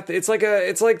things at it's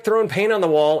like throwing paint on the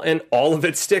wall, and all of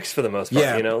it sticks for the most part.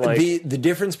 Yeah, the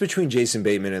difference between Jason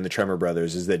Bateman and the Tremor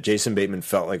Brothers is that Jason Bateman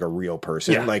felt like a real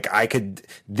person. Yeah.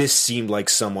 This seemed like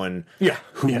someone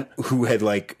who had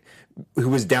who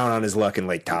was down on his luck in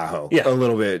Lake Tahoe a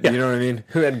little bit. You know what I mean?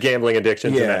 Who had gambling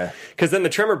addictions. Yeah. Because then the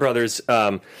Tremor Brothers,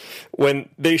 when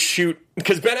they shoot...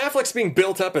 Because Ben Affleck's being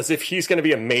built up as if he's going to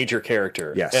be a major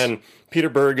character. Yes. And Peter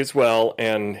Berg as well,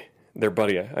 and their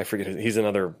buddy, I forget, he's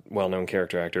another well-known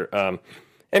character actor.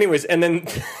 Anyways, and then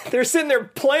they're sitting there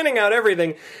planning out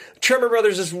everything. Tremor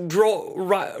Brothers just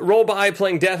roll by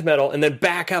playing death metal and then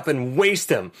back up and waste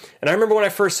them. And I remember when I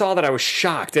first saw that, I was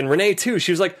shocked. And Renee, too,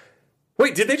 she was like,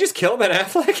 wait, did they just kill Ben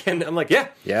Affleck? And I'm like, yeah.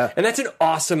 And that's an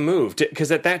awesome move,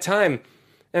 because at that time,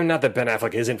 and not that Ben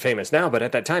Affleck isn't famous now, but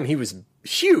at that time he was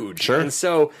huge. Sure. And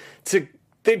so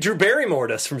they Drew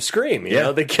Barrymore'd us from Scream. You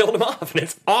know, they killed him off, and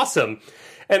it's awesome.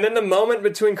 And then the moment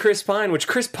between Chris Pine, which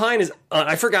Chris Pine is,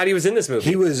 I forgot he was in this movie.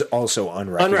 He was also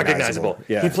unrecognizable.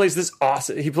 Yeah. He plays this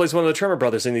awesome, he plays one of the Tremor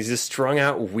Brothers, and he's this strung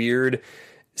out, weird,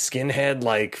 skinhead,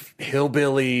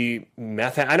 hillbilly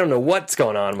meth. I don't know what's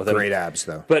going on with him. Great abs,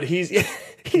 though. But he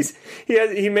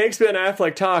makes Ben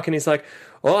Affleck talk, and he's like,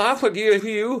 "Oh, I forgive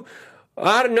you.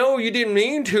 I know you didn't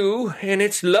mean to, and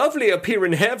it's lovely up here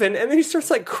in heaven." And then he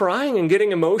starts crying and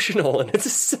getting emotional, and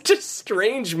it's such a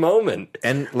strange moment.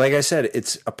 And like I said,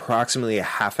 it's approximately a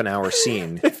half an hour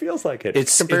scene. It feels like it.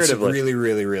 It's really,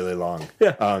 really, really long.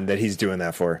 Yeah. That he's doing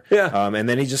that for. Yeah. And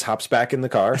then he just hops back in the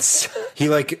car.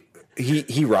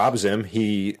 He robs him.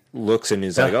 He looks and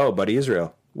he's like, "Oh, Buddy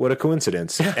Israel. What a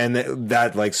coincidence." Yeah. And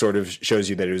that sort of shows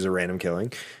you that it was a random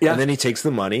killing. Yeah. And then he takes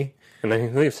the money. And then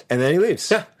he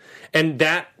leaves. Yeah. And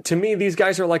that, to me, these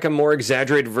guys are like a more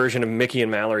exaggerated version of Mickey and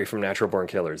Mallory from Natural Born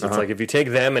Killers. It's like if you take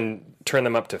them and turn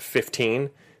them up to 15,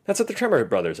 that's what the Tremor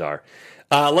Brothers are.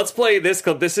 Let's play this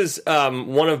clip. This is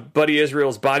one of Buddy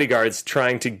Israel's bodyguards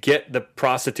trying to get the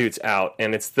prostitutes out,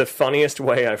 and it's the funniest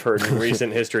way I've heard in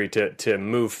recent history to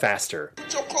move faster.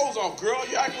 Put your clothes on, girl.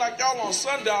 You acting like y'all on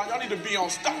sundown. Y'all need to be on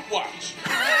stopwatch.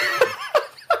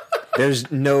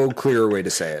 There's no clearer way to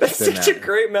say it. That's such a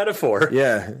great metaphor.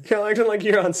 Yeah. You're acting like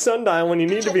you're on sundial when you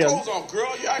need to be on. Clothes on,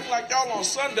 girl. You acting like y'all on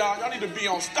sundial. Y'all need to be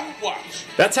on stopwatch.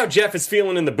 That's how Jeff is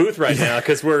feeling in the booth right now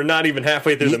because we're not even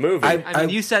halfway through the movie. I mean,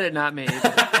 you said it, not me.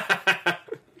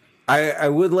 I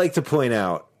would like to point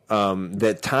out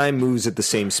that time moves at the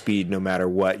same speed no matter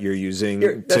what you're using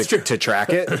to track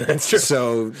it. That's true.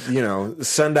 So,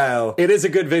 sundial. It is a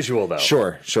good visual, though.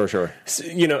 Sure. So,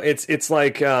 it's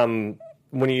like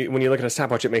when you look at a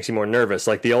stopwatch, it makes you more nervous.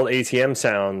 Like the old ATM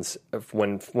sounds of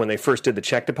when they first did the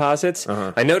check deposits.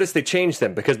 I noticed they changed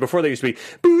them because before they used to be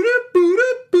boot-up,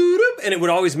 boot-up, boot-up, and it would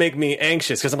always make me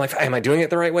anxious because I'm like, am I doing it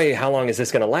the right way? How long is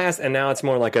this going to last? And now it's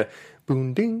more like a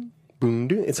boom ding.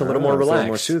 It's a little more relaxed. A little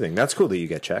more soothing. That's cool that you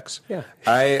get checks. Yeah.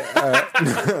 I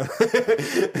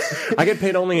get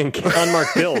paid only in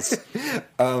unmarked bills.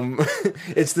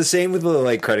 It's the same with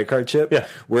the credit card chip. Yeah.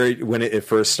 Where when it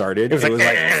first started, it was like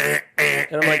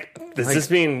and I'm like, is this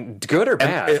being good or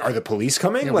bad? Are the police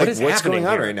coming? Yeah, what's going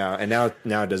on here? right now? And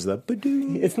now it does the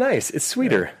ba-doo. It's nice. It's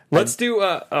sweeter. Yeah. Let's do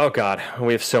oh God,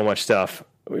 we have so much stuff.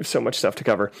 We have so much stuff to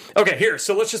cover. Okay, here.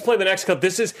 So let's just play the next clip.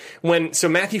 This is when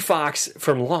Matthew Fox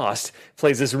from Lost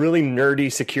plays this really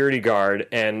nerdy security guard,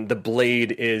 and the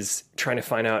Blade is trying to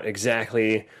find out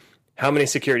exactly how many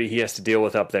security he has to deal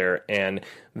with up there. And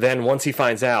then once he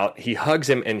finds out, he hugs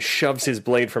him and shoves his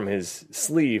blade from his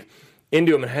sleeve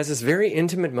into him and has this very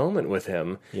intimate moment with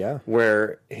him. Yeah.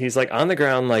 Where he's like on the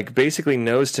ground, like basically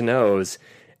nose to nose,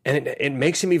 and it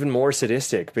makes him even more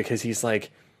sadistic because he's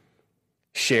like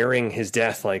sharing his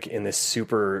death like in this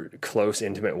super close,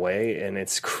 intimate way, and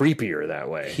it's creepier that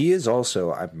way. He is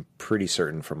also, I'm pretty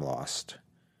certain, from Lost.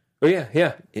 Oh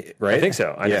yeah, right? I think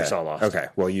so. I never saw Lost. Okay,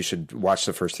 well you should watch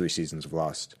the first 3 seasons of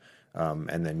Lost,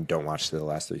 and then don't watch the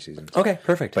last 3 seasons. Okay,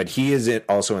 perfect. But he is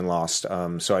also in Lost,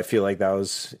 so I feel like that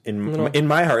was in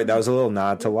my heart. That was a little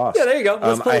nod to Lost. Yeah, there you go.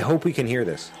 I hope we can hear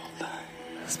this.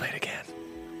 Let's play it again.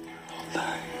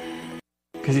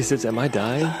 Because he says, "Am I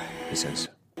dying?" He says,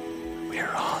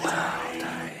 "We're all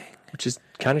dying," which is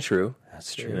kind of true.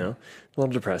 That's true. A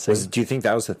little depressing. Do you think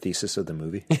that was the thesis of the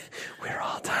movie? We're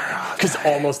all dying. Because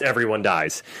almost everyone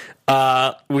dies.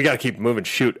 We got to keep moving.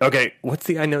 Shoot. Okay, what's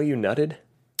the I Know You Nutted?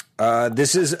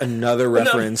 This is another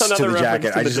reference to the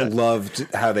jacket. I just loved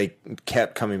how they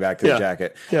kept coming back to the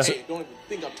jacket. Yeah. Hey, don't even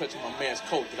think I'm touching my man's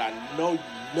coat, because I know you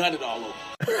nutted all over.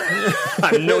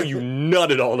 I know you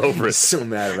nutted all over it. So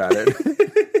mad about it.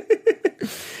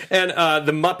 And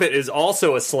the Muppet is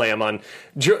also a slam on,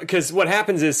 because what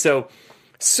happens is, so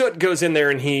Soot goes in there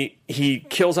and he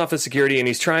kills off the security, and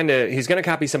he's going to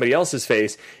copy somebody else's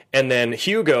face, and then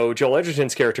Hugo, Joel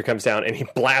Edgerton's character, comes down and he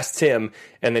blasts him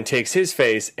and then takes his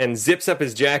face and zips up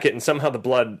his jacket, and somehow the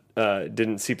blood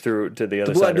didn't seep through to the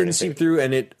other side. The blood didn't seep through,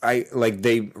 and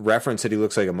they reference that he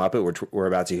looks like a Muppet, which we're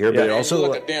about to hear, but it also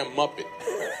looks like a damn Muppet.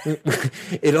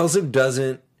 It also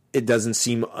doesn't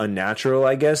seem unnatural,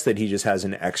 I guess, that he just has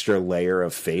an extra layer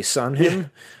of face on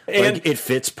him. And it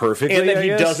fits perfectly. And then he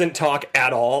doesn't talk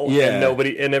at all. Yeah.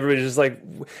 And everybody's just like,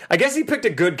 I guess he picked a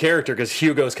good character because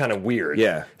Hugo's kind of weird.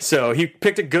 Yeah. So he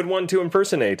picked a good one to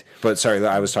impersonate. But sorry,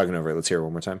 I was talking over it. Let's hear it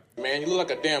one more time. Man, you look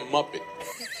like a damn Muppet.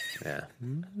 Yeah.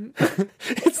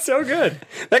 It's so good.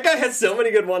 That guy has so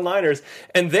many good one-liners.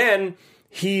 And then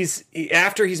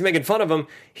after he's making fun of him,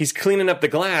 he's cleaning up the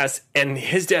glass, and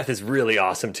his death is really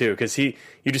awesome too, because you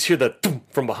just hear the thump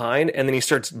from behind, and then he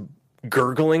starts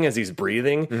gurgling as he's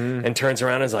breathing, and turns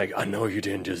around and is like, "I know you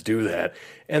didn't just do that."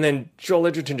 And then Joel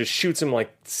Edgerton just shoots him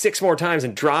like 6 more times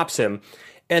and drops him.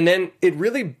 And then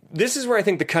this is where I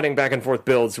think the cutting back and forth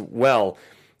builds well.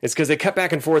 It's because they cut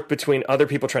back and forth between other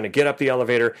people trying to get up the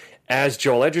elevator as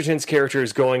Joel Edgerton's character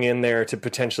is going in there to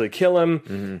potentially kill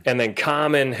him. And then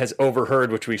Common has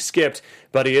overheard, which we skipped.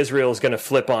 Buddy Israel is going to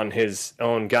flip on his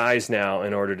own guys now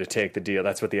in order to take the deal.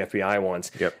 That's what the FBI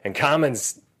wants. Yep. And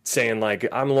Common's saying, like,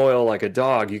 I'm loyal like a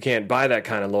dog. You can't buy that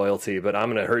kind of loyalty, but I'm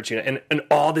going to hurt you. And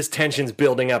all this tension's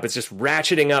building up. It's just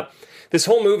ratcheting up. This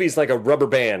whole movie is like a rubber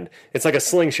band. It's like a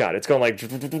slingshot. It's going like,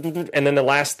 and then the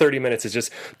last 30 minutes is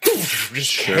just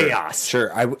chaos.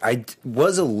 Sure. I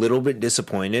was a little bit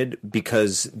disappointed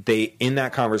because in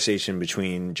that conversation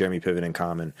between Jeremy Piven and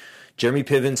Common, Jeremy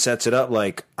Piven sets it up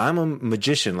like, I'm a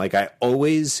magician. Like, I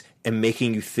always am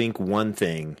making you think one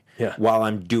thing while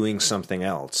I'm doing something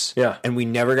else. Yeah. And we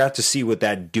never got to see what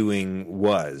that doing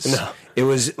was. No. It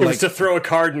was to throw a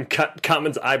card and cut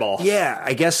Common's eyeball. Yeah,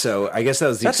 I guess so. I guess that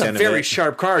was the extent of it. That's a very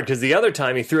sharp card, because the other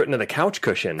time he threw it into the couch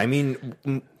cushion. I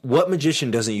mean, what magician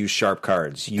doesn't use sharp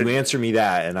cards? You answer me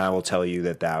that, and I will tell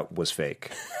you that was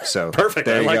fake. So perfect.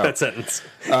 I like that sentence.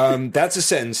 That's a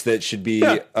sentence that should be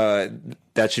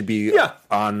That should be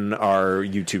on our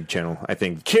YouTube channel, I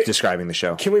think, describing the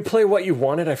show. Can we play What You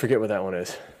Wanted? I forget what that one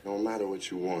is. No matter what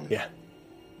you wanted. Yeah.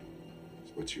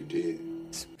 It's what you did.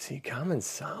 See, Common's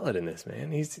solid in this,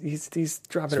 man. He's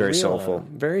dropping very soulful.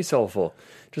 Very soulful.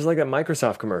 Just like that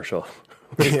Microsoft commercial.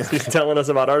 He's telling us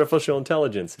about artificial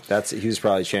intelligence. He was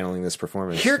probably channeling this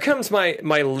performance. Here comes my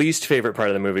least favorite part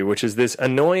of the movie, which is this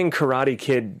annoying karate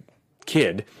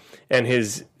kid and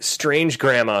his strange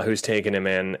grandma who's taken him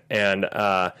in, and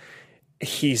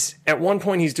he's at one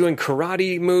point he's doing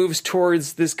karate moves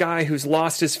towards this guy who's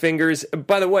lost his fingers.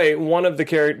 By the way, one of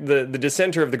the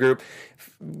dissenter of the group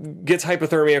gets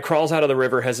hypothermia, crawls out of the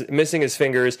river, has missing his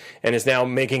fingers, and is now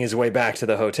making his way back to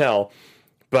the hotel.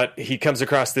 But he comes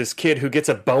across this kid who gets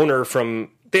a boner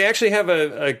from... They actually have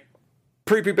a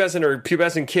prepubescent or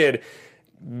pubescent kid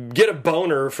get a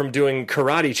boner from doing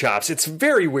karate chops. It's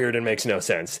very weird and makes no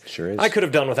sense. Sure is. I could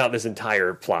have done without this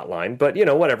entire plot line, but,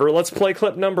 whatever. Let's play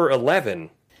clip number 11.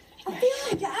 I feel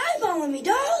like you're eyeballing me,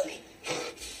 dog.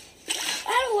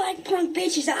 I don't like punk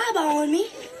bitches eyeballing me.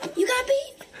 You got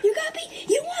beef?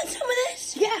 You want some of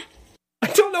this? Yeah. I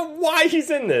don't know why he's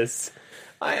in this.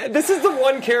 This is the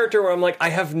one character where I'm like, I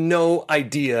have no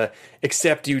idea,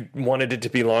 except you wanted it to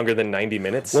be longer than 90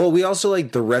 minutes. Well, we also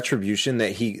like the retribution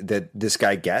that this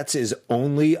guy gets is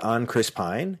only on Chris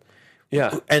Pine.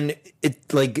 Yeah. And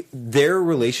their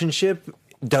relationship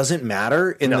doesn't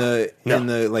matter in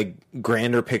the like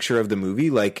grander picture of the movie.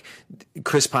 Like,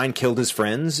 Chris Pine killed his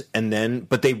friends,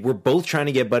 but they were both trying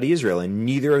to get Buddy Israel, and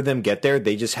neither of them get there.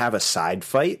 They just have a side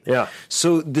fight. Yeah.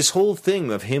 So this whole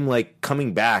thing of him like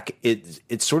coming back,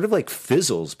 it sort of like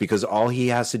fizzles because all he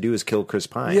has to do is kill Chris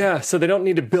Pine. Yeah. So they don't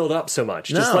need to build up so much.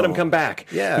 Just let him come back.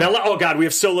 Yeah. Now, oh God, we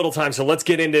have so little time. So let's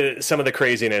get into some of the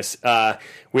craziness.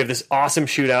 We have this awesome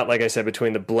shootout, like I said,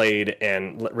 between the Blade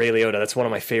and Ray Liotta. That's one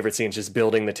of my favorite scenes, just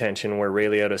building the tension, where Ray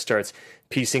Liotta starts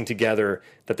piecing together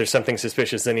that there's something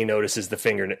suspicious. Then he notices the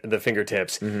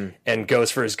fingertips and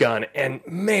goes for his gun. And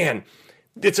man,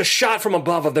 it's a shot from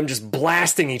above of them just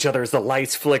blasting each other as the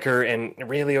lights flicker and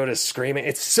Ray Liotta's screaming.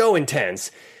 It's so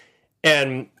intense.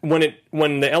 And when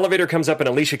the elevator comes up and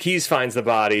Alicia Keys finds the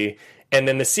body, and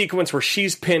then the sequence where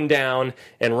she's pinned down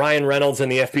and Ryan Reynolds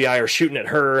and the FBI are shooting at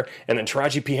her, and then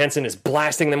Taraji P. Henson is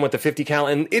blasting them with the .50 cal,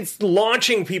 and it's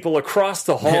launching people across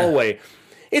the hallway. Yeah.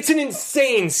 It's an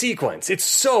insane sequence. It's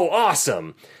so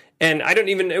awesome. And we don't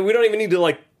even need to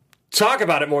like talk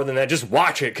about it more than that. Just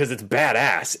watch it because it's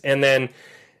badass. And then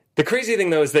the crazy thing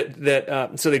though is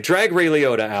that so they drag Ray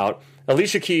Liotta out.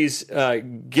 Alicia Keys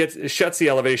shuts the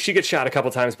elevator. She gets shot a couple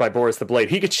times by Boris the Blade.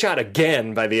 He gets shot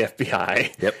again by the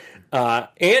FBI. Yep.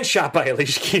 And shot by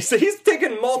Alicia Keys. So he's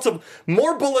taken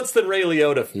more bullets than Ray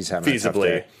Liotta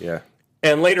feasibly. Yeah.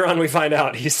 And later on we find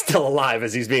out he's still alive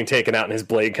as he's being taken out and his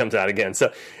blade comes out again.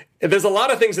 So there's a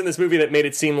lot of things in this movie that made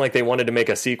it seem like they wanted to make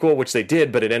a sequel, which they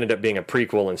did, but it ended up being a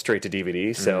prequel and straight to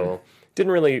DVD. So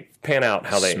didn't really pan out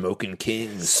how they... Smoking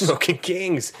Kings.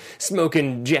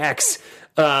 Smoking Jacks.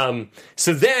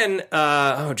 So then,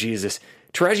 oh Jesus,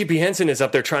 Taraji P. Henson is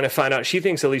up there trying to find out. She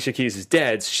thinks Alicia Keys is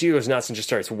dead. So she goes nuts and just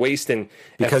starts wasting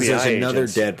because FBI there's another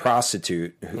agents. Dead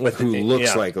prostitute who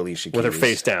looks like Alicia Keys with her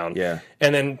face down. Yeah,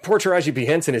 and then poor Taraji P.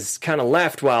 Henson is kind of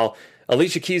left while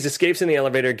Alicia Keys escapes in the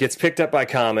elevator, gets picked up by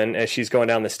Common as she's going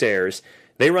down the stairs.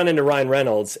 They run into Ryan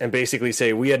Reynolds and basically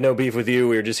say, "We had no beef with you.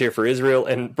 We were just here for Israel."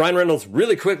 And Ryan Reynolds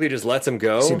really quickly just lets him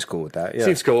go. Seems cool with that. Yeah,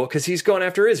 seems cool because he's going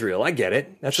after Israel. I get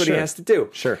it. That's what he has to do.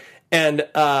 Sure. And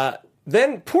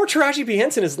then poor Taraji P.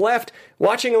 Henson is left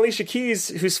watching Alicia Keys,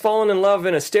 who's fallen in love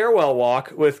in a stairwell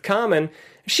walk with Common.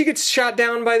 She gets shot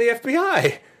down by the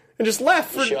FBI and just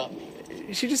left.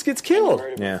 She just gets killed.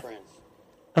 Yeah.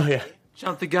 Oh yeah.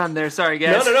 Jumped the gun there. Sorry,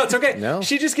 guys. No, it's okay. No.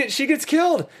 She gets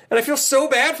killed, and I feel so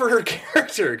bad for her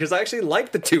character because I actually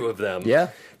like the two of them. Yeah.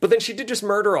 But then she did just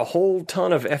murder a whole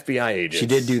ton of FBI agents. She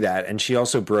did do that, and she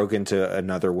also broke into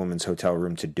another woman's hotel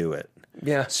room to do it.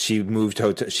 Yeah. She moved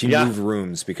moved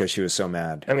rooms because she was so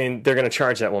mad. I mean, they're going to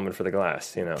charge that woman for the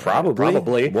glass, you know.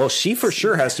 Probably. Well, she for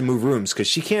sure has to move rooms because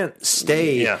she can't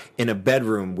stay in a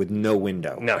bedroom with no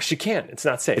window. No, she can't. It's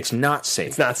not safe. It's not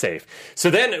safe. So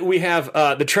then we have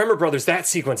the Tremor Brothers. That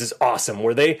sequence is awesome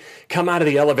where they come out of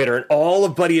the elevator and all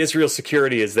of Buddy Israel's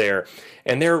security is there.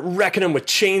 And they're wrecking him with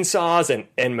chainsaws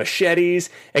and machetes.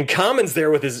 And Common's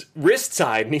there with his wrist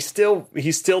side, and he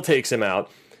still takes him out.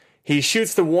 He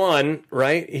shoots the one,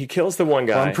 right? He kills the one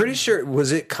guy. Well, I'm pretty sure,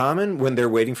 was it Common when they're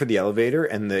waiting for the elevator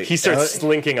and he starts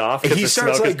slinking off? He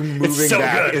starts moving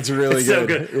back. Good. It's really it's good. So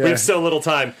good. Yeah. We have so little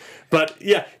time. But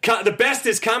yeah, the best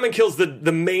is Common kills the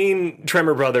main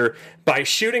Tremor brother by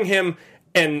shooting him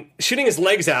and shooting his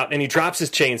legs out, and he drops his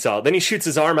chainsaw. Then he shoots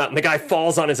his arm out, and the guy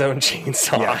falls on his own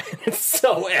chainsaw. Yeah. It's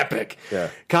so epic. Yeah.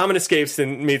 Common escapes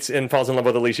and falls in love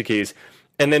with Alicia Keys.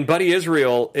 And then Buddy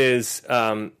Israel is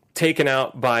taken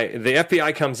out by... The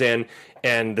FBI comes in,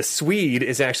 and the Swede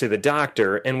is actually the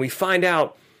doctor. And we find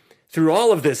out through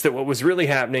all of this that what was really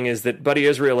happening is that Buddy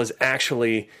Israel is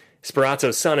actually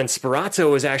Sparazzo's son. And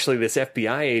Sparazzo is actually this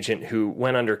FBI agent who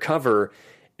went undercover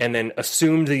and then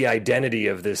assumed the identity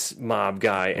of this mob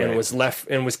guy and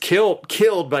was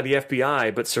killed by the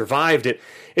FBI, but survived it.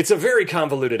 It's a very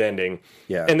convoluted ending.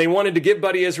 Yeah. And they wanted to give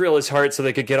Buddy Israel his heart so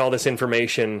they could get all this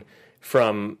information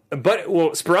from...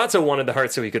 Sparazzo wanted the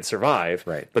heart so he could survive.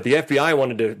 Right. But the FBI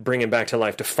wanted to bring him back to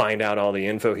life to find out all the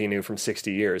info he knew from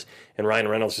 60 years. And Ryan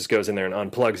Reynolds just goes in there and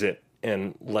unplugs it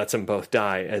and lets them both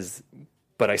die.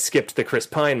 But I skipped the Chris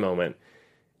Pine moment.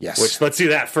 Yes. Which, let's do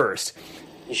that first.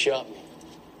 You shot me.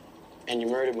 And you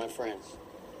murdered my friends.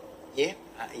 Yeah,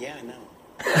 I know.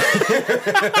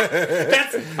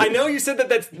 I know you said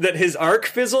that his arc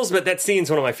fizzles, but that scene's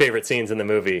one of my favorite scenes in the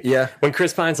movie. Yeah, when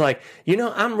Chris Pine's like,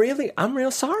 I'm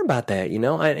real sorry about that,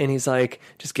 and he's like,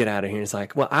 just get out of here. And he's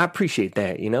like, well, I appreciate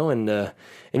that,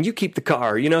 and you keep the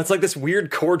car, It's like this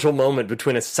weird cordial moment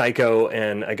between a psycho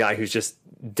and a guy who's just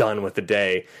done with the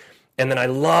day. And then I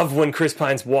love when Chris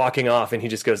Pine's walking off and he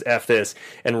just goes, F this,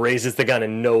 and raises the gun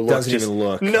and no look. Doesn't even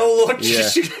look. No look. Yeah.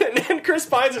 And Chris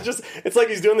Pine's it's like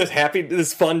he's doing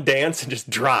this fun dance and just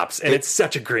drops. And it's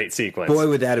such a great sequence. Boy,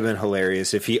 would that have been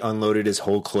hilarious if he unloaded his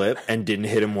whole clip and didn't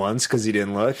hit him once because he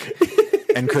didn't look.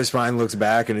 And Chris Pine looks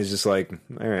back and is just like,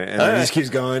 all right. And then he just keeps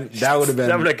going. That would have been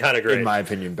kind of great. In my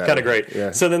opinion, better. Kind of great.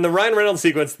 Yeah. So then the Ryan Reynolds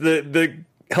sequence, the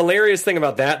hilarious thing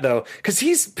about that, though, because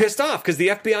he's pissed off because the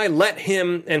FBI let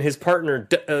him and his partner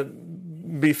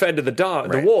be fed to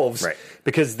the wolves,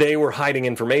 because they were hiding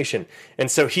information. And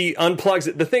so he unplugs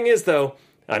it. The thing is, though,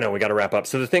 I know we got to wrap up.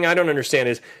 So the thing I don't understand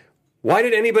is, why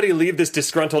did anybody leave this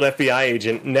disgruntled FBI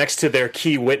agent next to their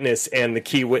key witness, and the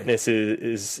key witness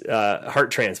is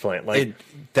heart transplant?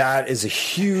 That is a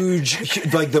huge,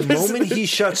 like, the moment he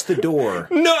shuts the door.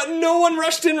 No one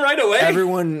rushed in right away.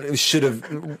 Everyone should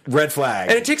have red flag.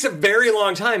 And it takes a very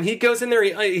long time. He goes in there,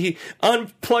 he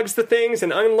unplugs the things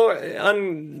and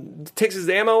takes his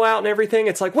ammo out and everything.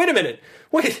 It's like, wait a minute.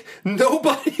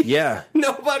 Nobody. Yeah.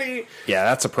 Nobody. Yeah,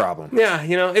 that's a problem. Yeah,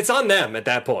 it's on them at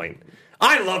that point.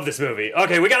 I love this movie.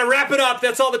 Okay, we got to wrap it up.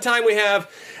 That's all the time we have.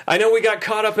 I know we got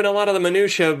caught up in a lot of the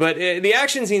minutia, but the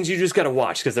action scenes you just got to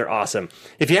watch because they're awesome.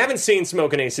 If you haven't seen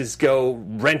Smokin' Aces, go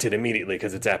rent it immediately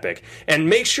because it's epic. And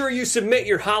make sure you submit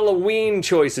your Halloween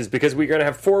choices because we're going to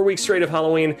have 4 weeks straight of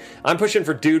Halloween. I'm pushing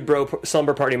for Dude Bro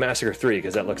Slumber Party Massacre 3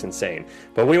 because that looks insane.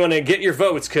 But we want to get your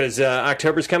votes because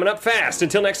October's coming up fast.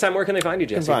 Until next time, where can they find you,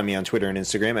 Jesse? You can find me on Twitter and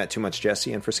Instagram at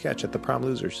TooMuchJesse, and for Sketch at The Prom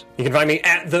Losers. You can find me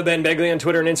at The Ben Begley on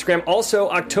Twitter and Instagram. Also,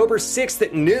 October 6th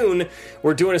at noon,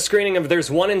 we're doing a screening of There's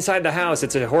One Inside the House.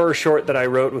 It's a horror short that I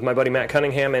wrote with my buddy Matt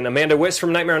Cunningham, and Amanda Wiss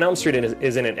from Nightmare on Elm Street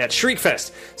is in it at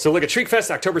Shriekfest. So look at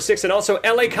Shriekfest October 6th, and also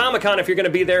LA Comic-Con if you're going to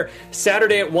be there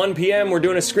Saturday at 1 p.m. We're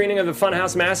doing a screening of the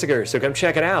Funhouse Massacre, so come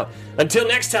check it out. Until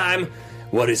next time,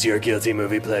 what is your guilty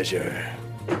movie pleasure?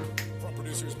 From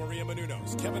producers Maria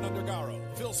Menounos, Kevin Undergaro,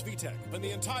 Phil Svitek, and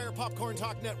the entire Popcorn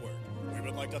Talk Network, we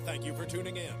would like to thank you for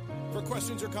tuning in. For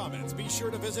questions or comments, be sure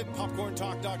to visit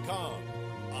popcorntalk.com.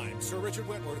 I'm Sir Richard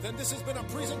Whitworth, and this has been a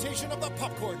presentation of the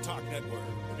Popcorn Talk Network.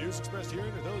 The views expressed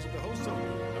herein are those of the hosts only,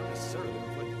 and not necessarily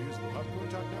reflect the views of the Popcorn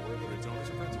Talk Network or its owners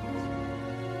or principals.